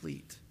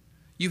incomplete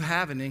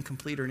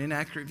or an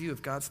inaccurate view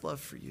of God's love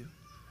for you.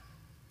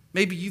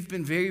 Maybe you've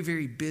been very,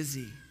 very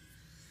busy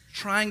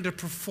trying to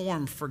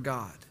perform for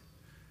God,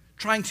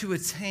 trying to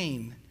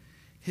attain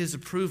His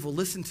approval.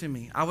 Listen to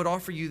me. I would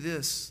offer you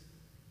this.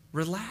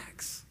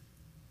 Relax.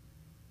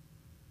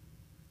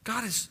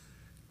 God is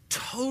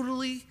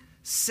totally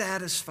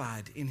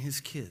satisfied in His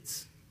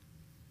kids.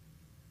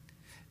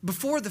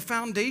 Before the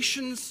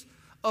foundations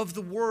of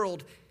the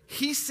world,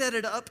 He set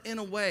it up in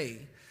a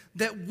way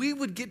that we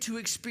would get to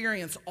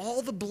experience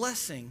all the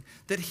blessing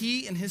that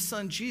He and His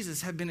Son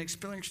Jesus have been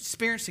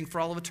experiencing for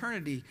all of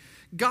eternity.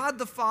 God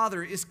the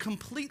Father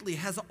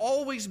has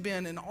always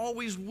been and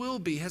always will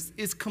be,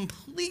 is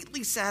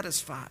completely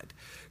satisfied,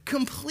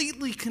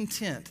 completely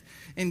content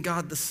in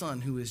God the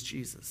Son, who is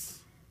Jesus.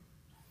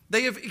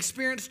 They have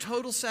experienced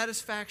total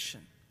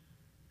satisfaction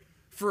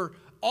for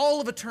all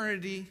of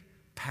eternity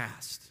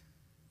past.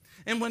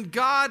 And when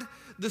God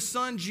the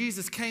Son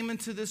Jesus came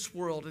into this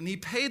world and He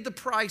paid the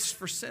price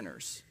for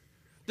sinners,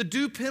 the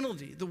due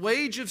penalty, the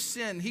wage of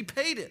sin, He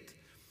paid it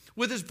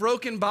with His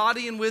broken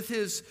body and with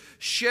His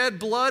shed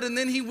blood, and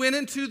then He went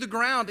into the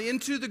ground,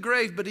 into the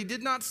grave, but He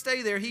did not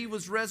stay there. He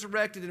was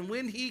resurrected, and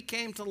when He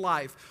came to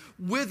life,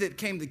 with it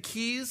came the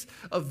keys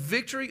of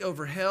victory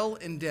over hell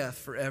and death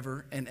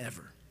forever and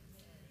ever.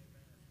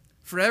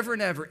 Forever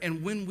and ever.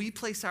 And when we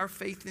place our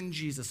faith in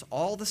Jesus,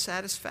 all the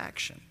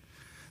satisfaction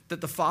that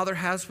the Father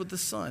has with the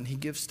Son, He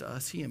gives to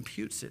us. He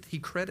imputes it. He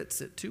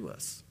credits it to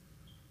us.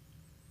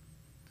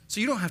 So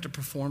you don't have to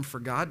perform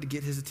for God to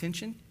get His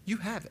attention. You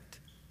have it.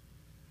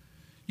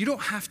 You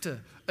don't have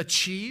to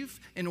achieve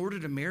in order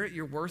to merit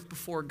your worth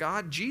before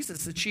God.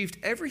 Jesus achieved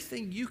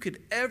everything you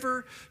could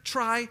ever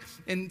try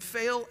and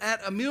fail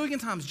at 1,000,000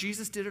 times.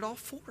 Jesus did it all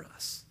for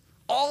us.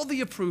 All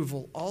the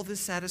approval, all the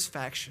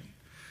satisfaction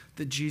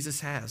that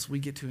Jesus has, we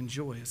get to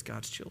enjoy as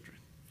God's children.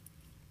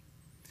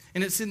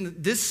 And it's in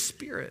this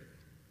spirit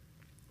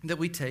that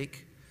we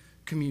take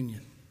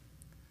communion.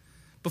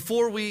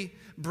 Before we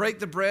break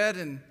the bread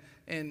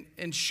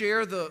and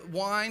share the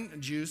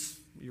wine, juice,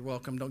 you're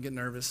welcome, don't get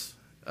nervous.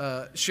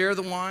 Share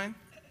the wine.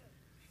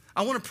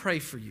 I want to pray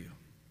for you.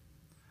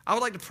 I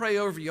would like to pray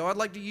over you. I'd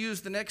like to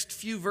use the next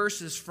few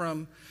verses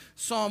from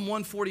Psalm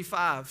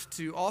 145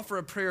 to offer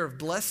a prayer of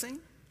blessing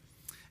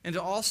and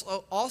to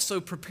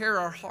also prepare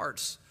our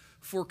hearts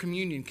for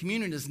communion.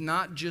 Communion is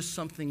not just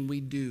something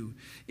we do.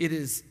 It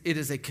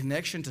is a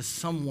connection to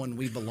someone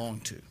we belong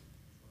to.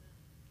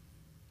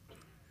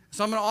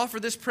 So I'm going to offer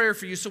this prayer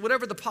for you. So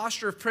whatever the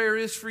posture of prayer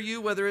is for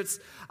you, whether it's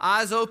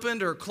eyes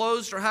opened or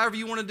closed or however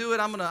you want to do it,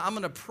 I'm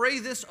going to pray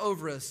this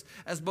over us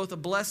as both a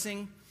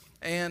blessing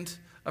and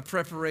a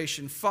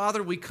preparation.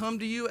 Father, we come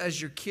to you as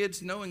your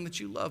kids knowing that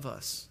you love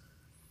us.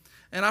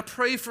 And I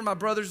pray for my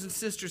brothers and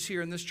sisters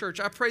here in this church.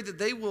 I pray that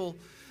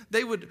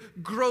they would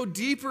grow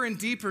deeper and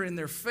deeper in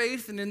their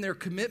faith and in their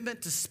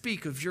commitment to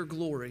speak of your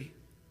glory.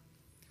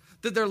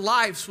 That their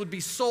lives would be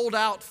sold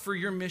out for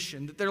your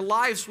mission. That their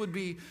lives would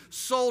be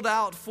sold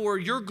out for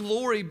your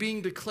glory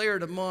being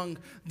declared among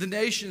the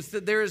nations.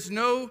 That there is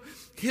no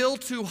hill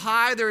too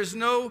high, there is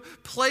no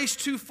place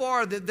too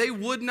far that they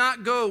would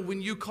not go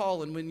when you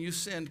call and when you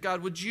send.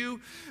 God, would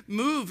you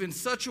move in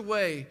such a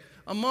way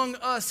among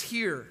us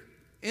here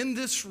in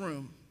this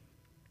room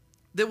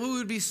that we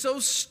would be so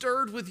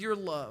stirred with your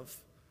love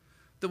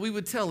that we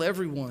would tell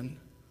everyone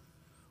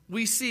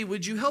we see.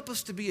 Would you help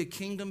us to be a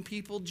kingdom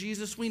people,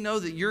 Jesus? We know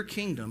that your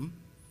kingdom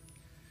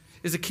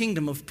is a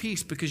kingdom of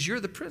peace because you're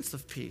the Prince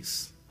of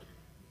Peace.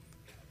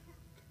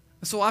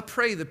 And so I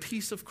pray the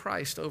peace of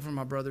Christ over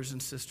my brothers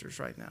and sisters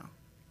right now.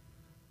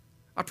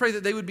 I pray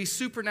that they would be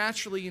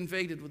supernaturally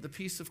invaded with the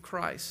peace of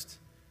Christ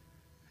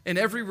in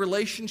every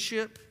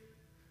relationship,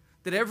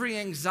 that every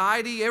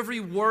anxiety, every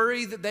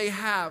worry that they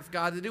have,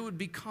 God, that it would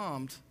be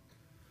calmed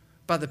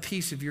by the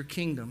peace of your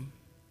kingdom.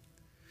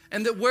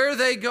 And that where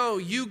they go,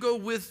 you go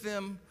with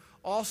them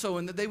also,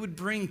 and that they would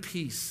bring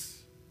peace.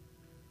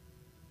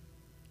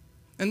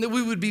 And that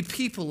we would be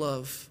people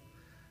of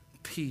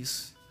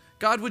peace.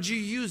 God, would you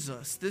use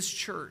us, this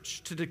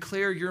church, to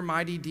declare your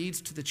mighty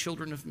deeds to the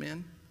children of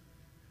men,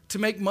 to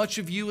make much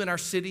of you in our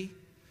city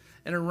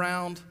and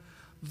around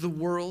the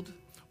world?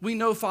 We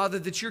know, Father,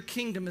 that your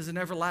kingdom is an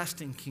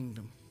everlasting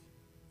kingdom.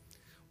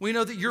 We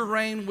know that your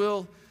reign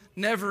will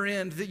never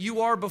end, that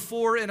you are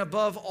before and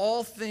above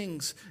all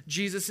things,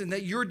 Jesus, and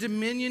that your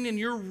dominion and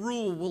your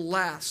rule will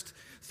last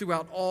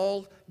throughout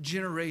all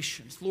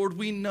generations. Lord,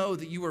 we know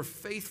that you are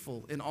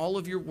faithful in all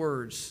of your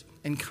words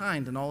and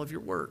kind in all of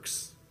your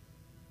works.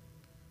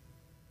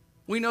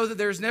 We know that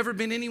there's never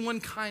been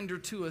anyone kinder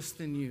to us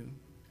than you.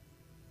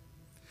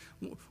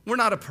 We're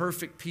not a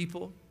perfect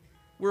people.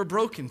 We're a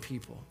broken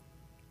people.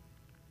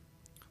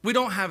 We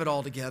don't have it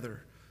all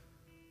together.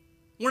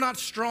 We're not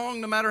strong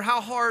no matter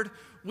how hard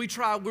we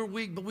try, we're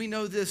weak, but we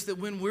know this, that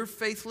when we're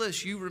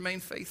faithless, you remain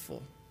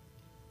faithful.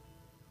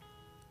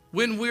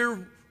 When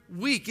we're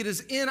weak, it is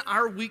in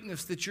our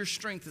weakness that your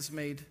strength is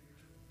made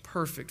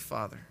perfect,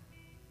 Father.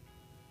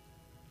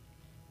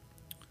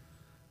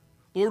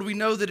 Lord, we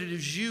know that it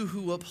is you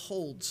who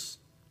upholds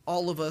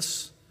all of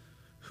us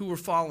who are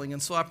falling.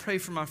 And so I pray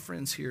for my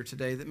friends here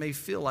today that may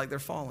feel like they're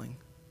falling.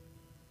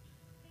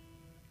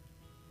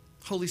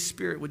 Holy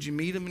Spirit, would you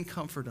meet them and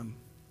comfort them?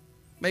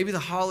 Maybe the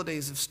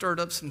holidays have stirred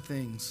up some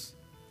things.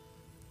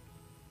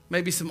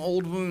 Maybe some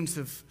old wounds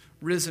have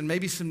risen,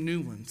 maybe some new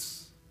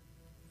ones.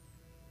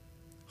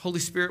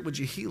 Holy Spirit, would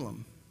you heal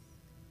them?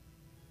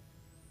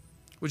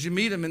 Would you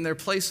meet them in their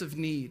place of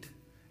need,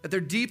 at their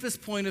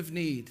deepest point of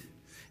need?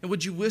 And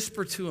would you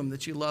whisper to them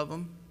that you love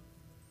them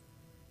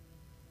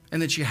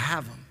and that you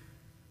have them,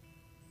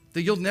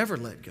 that you'll never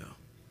let go?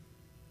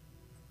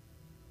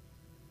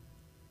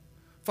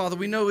 Father,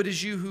 we know it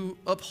is you who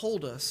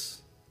uphold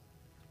us,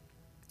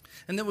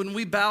 and that when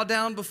we bow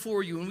down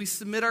before you and we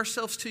submit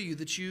ourselves to you,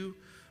 that you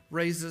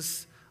raise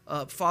us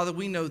up. Father,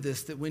 we know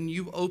this, that when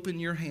you open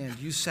your hand,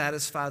 you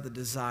satisfy the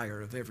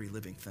desire of every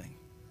living thing.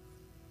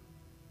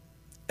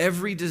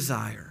 Every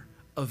desire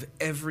of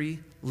every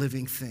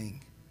living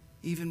thing,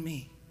 even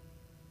me.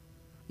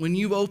 When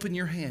you open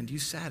your hand, you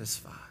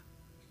satisfy.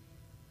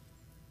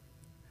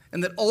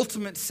 And that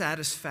ultimate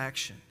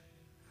satisfaction,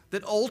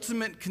 that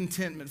ultimate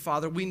contentment,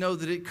 Father, we know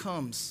that it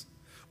comes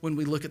when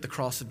we look at the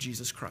cross of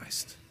Jesus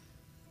Christ.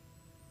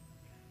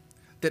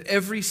 That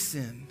every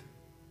sin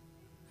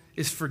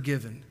is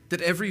forgiven,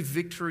 that every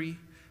victory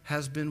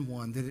has been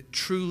won, that it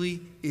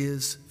truly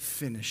is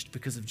finished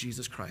because of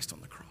Jesus Christ on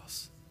the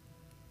cross.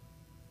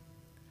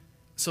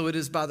 So it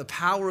is by the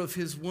power of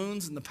his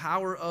wounds and the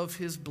power of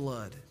his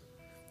blood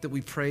that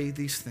we pray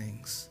these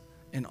things.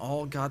 And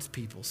all God's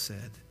people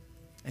said,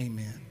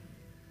 amen.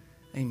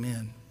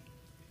 Amen.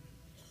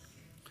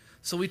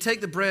 So we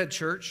take the bread,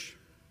 church,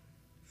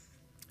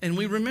 and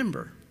we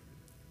remember.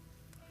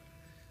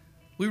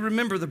 We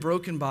remember the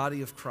broken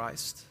body of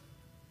Christ.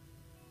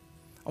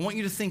 I want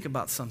you to think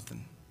about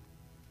something.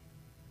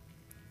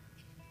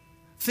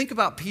 Think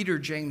about Peter,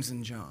 James,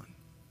 and John,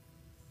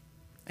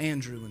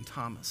 Andrew and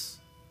Thomas,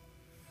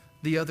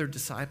 the other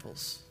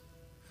disciples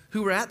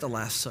who were at the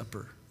Last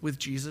Supper with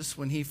Jesus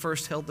when he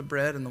first held the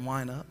bread and the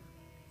wine up.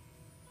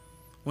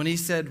 When he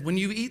said, when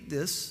you eat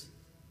this,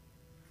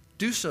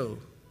 do so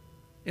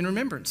in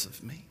remembrance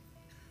of me.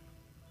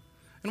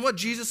 And what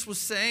Jesus was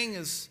saying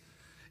is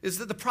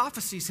that the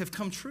prophecies have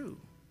come true.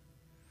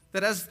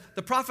 That as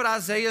the prophet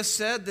Isaiah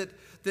said,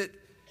 that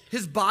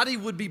his body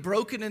would be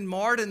broken and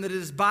marred, and that it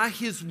is by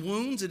his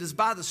wounds, it is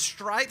by the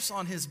stripes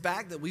on his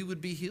back that we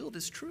would be healed,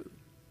 is true.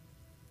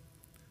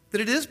 That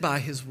it is by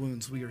his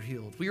wounds we are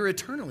healed. We are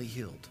eternally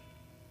healed.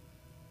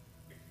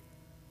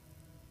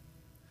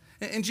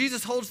 And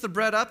Jesus holds the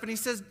bread up and he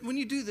says, when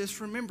you do this,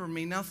 remember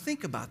me. Now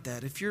think about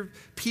that. If you're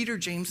Peter,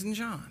 James, and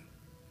John.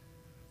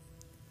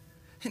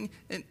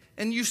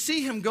 And you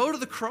see him go to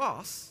the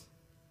cross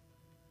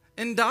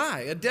and die,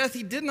 a death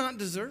he did not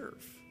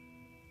deserve.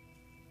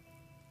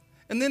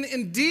 And then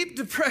in deep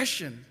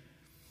depression,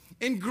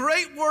 in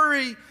great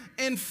worry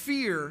and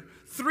fear,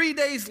 3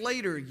 days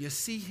later, you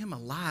see him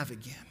alive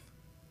again.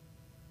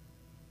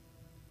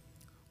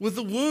 With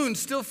the wound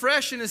still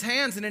fresh in his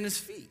hands and in his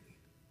feet.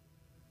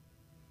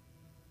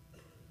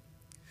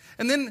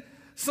 And then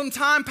some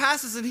time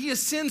passes and he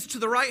ascends to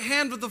the right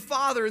hand of the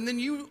Father, and then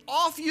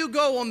off you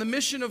go on the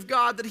mission of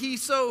God that he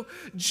so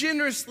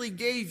generously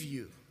gave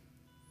you.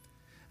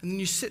 And then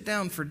you sit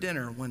down for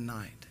dinner one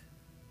night.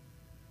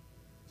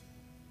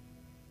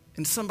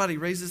 And somebody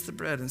raises the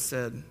bread and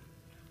said,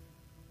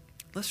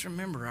 let's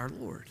remember our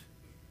Lord.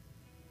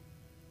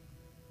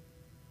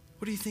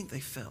 What do you think they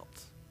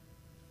felt?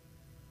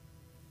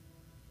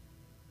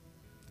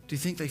 Do you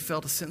think they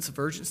felt a sense of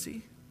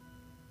urgency?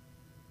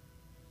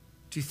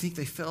 Do you think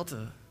they felt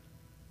a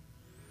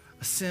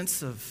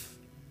sense of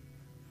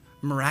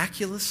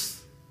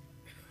miraculous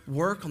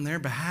work on their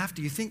behalf?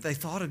 Do you think they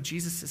thought of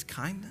Jesus'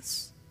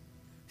 kindness,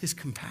 his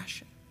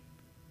compassion?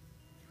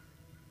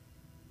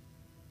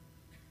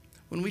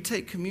 When we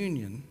take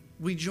communion,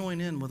 we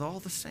join in with all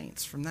the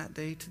saints from that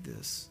day to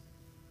this,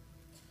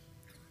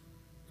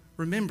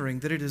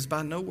 remembering that it is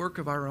by no work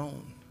of our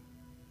own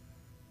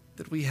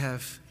that we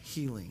have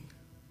healing.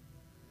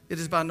 It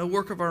is by no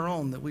work of our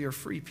own that we are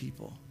free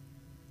people.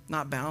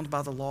 Not bound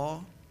by the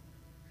law,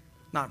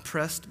 not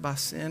pressed by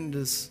sin.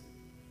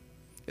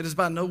 It is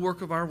by no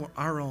work of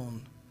our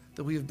own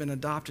that we have been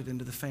adopted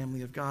into the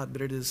family of God,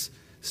 but it is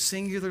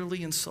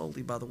singularly and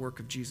solely by the work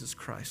of Jesus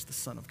Christ, the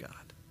Son of God.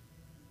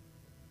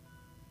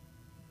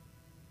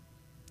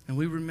 And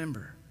we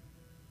remember,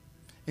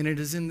 and it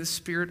is in this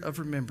spirit of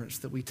remembrance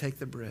that we take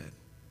the bread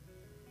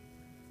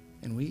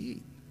and we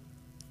eat.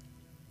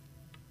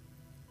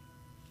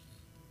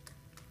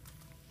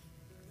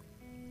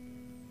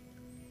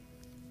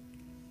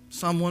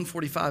 Psalm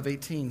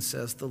 145:18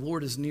 says, the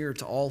Lord is near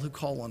to all who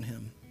call on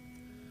him,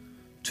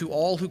 to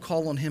all who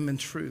call on him in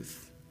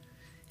truth.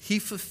 He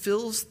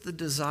fulfills the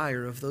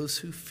desire of those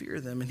who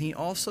fear them, and he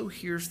also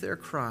hears their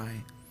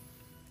cry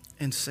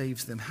and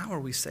saves them. How are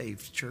we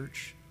saved,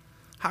 church?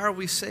 How are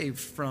we saved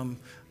from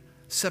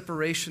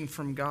separation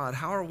from God?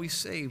 How are we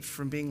saved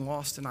from being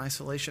lost in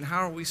isolation? How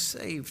are we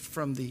saved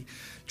from the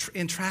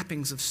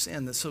entrappings of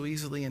sin that so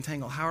easily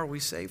entangle? How are we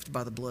saved?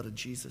 By the blood of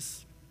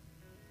Jesus.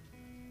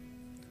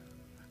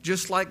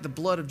 Just like the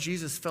blood of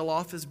Jesus fell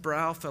off his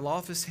brow, fell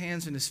off his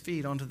hands and his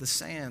feet onto the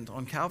sand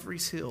on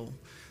Calvary's hill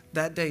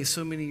that day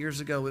so many years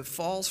ago, it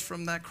falls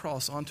from that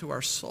cross onto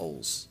our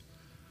souls.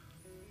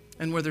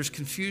 And where there's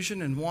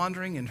confusion and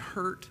wandering and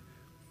hurt,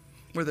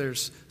 where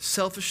there's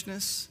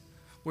selfishness,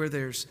 where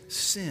there's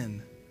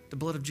sin, the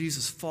blood of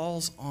Jesus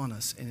falls on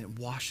us and it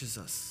washes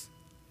us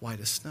white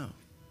as snow.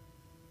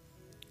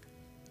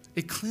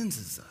 It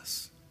cleanses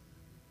us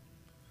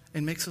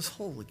and makes us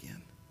whole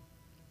again.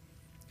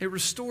 It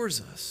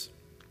restores us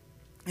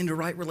into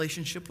right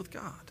relationship with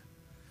God.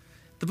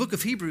 The book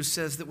of Hebrews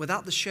says that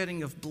without the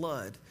shedding of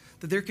blood,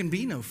 that there can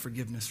be no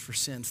forgiveness for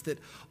sins, that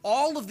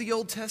all of the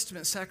Old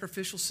Testament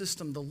sacrificial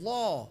system, the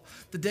law,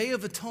 the Day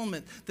of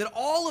Atonement, that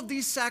all of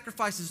these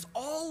sacrifices,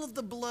 all of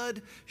the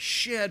blood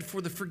shed for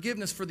the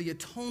forgiveness, for the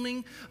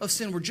atoning of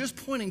sin, were just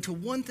pointing to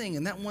one thing,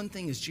 and that one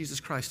thing is Jesus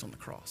Christ on the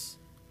cross.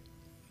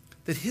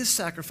 That his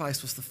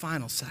sacrifice was the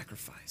final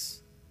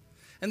sacrifice.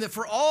 And that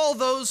for all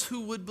those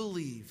who would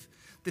believe,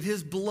 that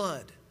his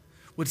blood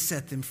would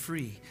set them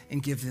free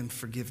and give them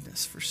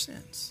forgiveness for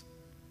sins.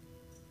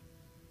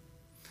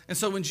 And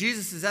so when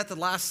Jesus is at the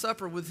Last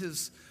Supper with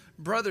his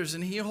brothers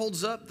and he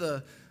holds up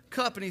the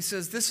cup and he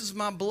says, this is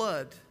my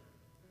blood,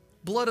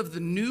 blood of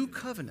the new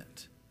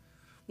covenant.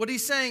 What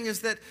he's saying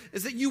is that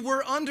you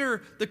were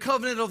under the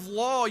covenant of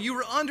law. You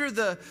were under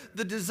the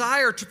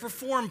desire to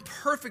perform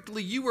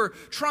perfectly. You were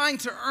trying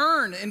to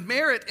earn and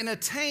merit and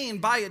attain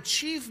by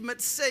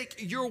achievement's sake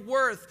your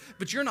worth,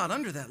 but you're not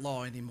under that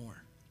law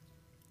anymore.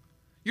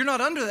 You're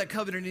not under that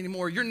covenant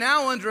anymore. You're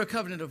now under a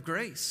covenant of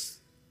grace.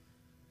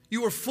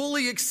 You are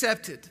fully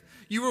accepted.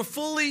 You are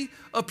fully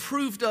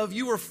approved of.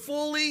 You are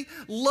fully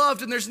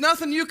loved, and there's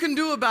nothing you can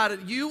do about it.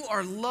 You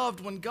are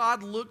loved. When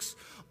God looks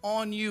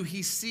on you,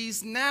 he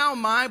sees now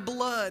my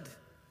blood,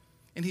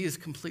 and he is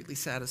completely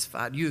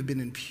satisfied. You have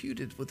been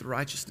imputed with the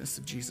righteousness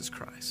of Jesus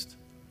Christ.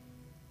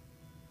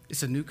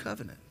 It's a new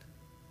covenant.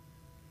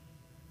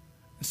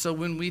 And so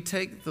when we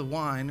take the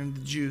wine and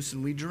the juice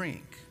and we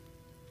drink,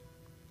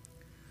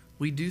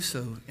 we do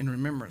so in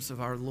remembrance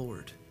of our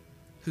Lord,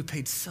 who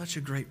paid such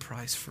a great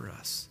price for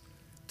us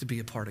to be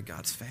a part of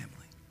God's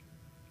family.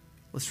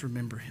 Let's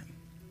remember him.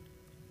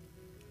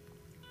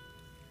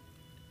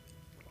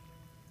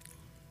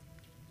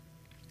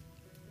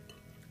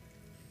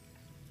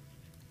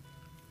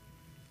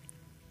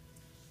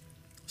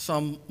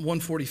 Psalm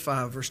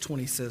 145, verse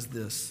 20 says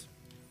this: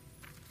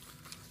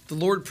 "The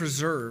Lord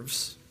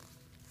preserves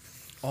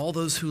all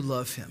those who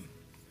love him."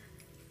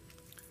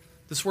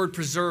 This word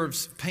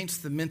preserves paints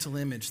the mental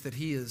image that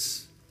he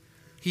is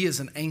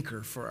an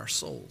anchor for our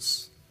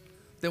souls.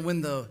 That when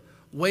the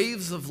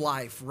waves of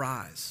life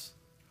rise,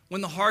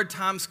 when the hard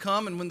times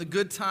come and when the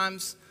good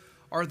times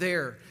are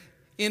there,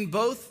 in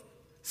both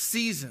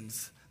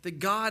seasons, that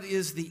God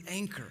is the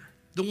anchor,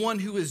 the one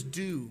who is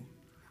due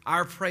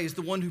our praise,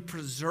 the one who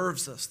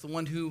preserves us, the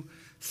one who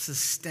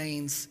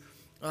sustains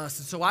us.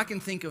 And so I can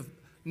think of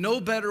no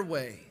better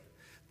way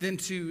than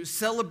to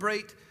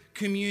celebrate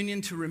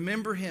communion, to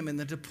remember him, and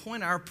then to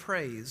point our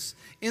praise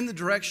in the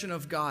direction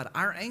of God,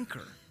 our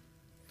anchor,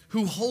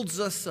 who holds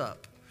us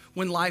up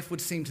when life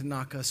would seem to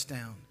knock us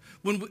down.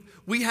 When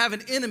we have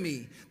an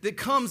enemy that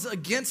comes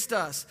against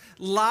us,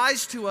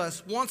 lies to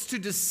us, wants to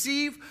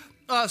deceive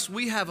us,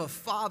 we have a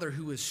Father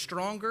who is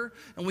stronger,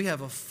 and we have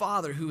a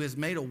Father who has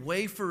made a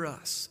way for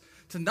us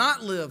to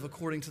not live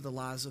according to the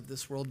lies of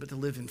this world, but to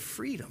live in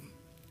freedom.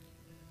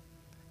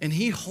 And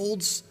he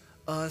holds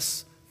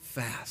us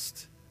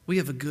fast. We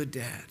have a good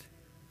dad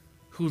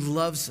who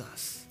loves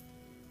us.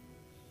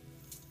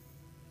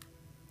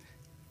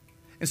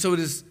 And so it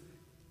is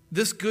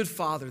this good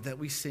Father that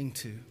we sing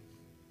to.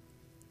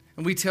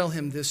 And we tell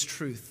him this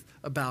truth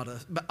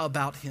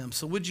about him.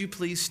 So would you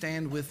please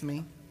stand with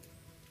me?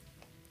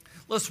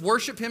 Let's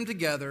worship him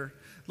together.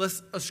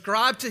 Let's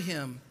ascribe to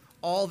him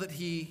all that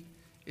he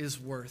is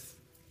worth.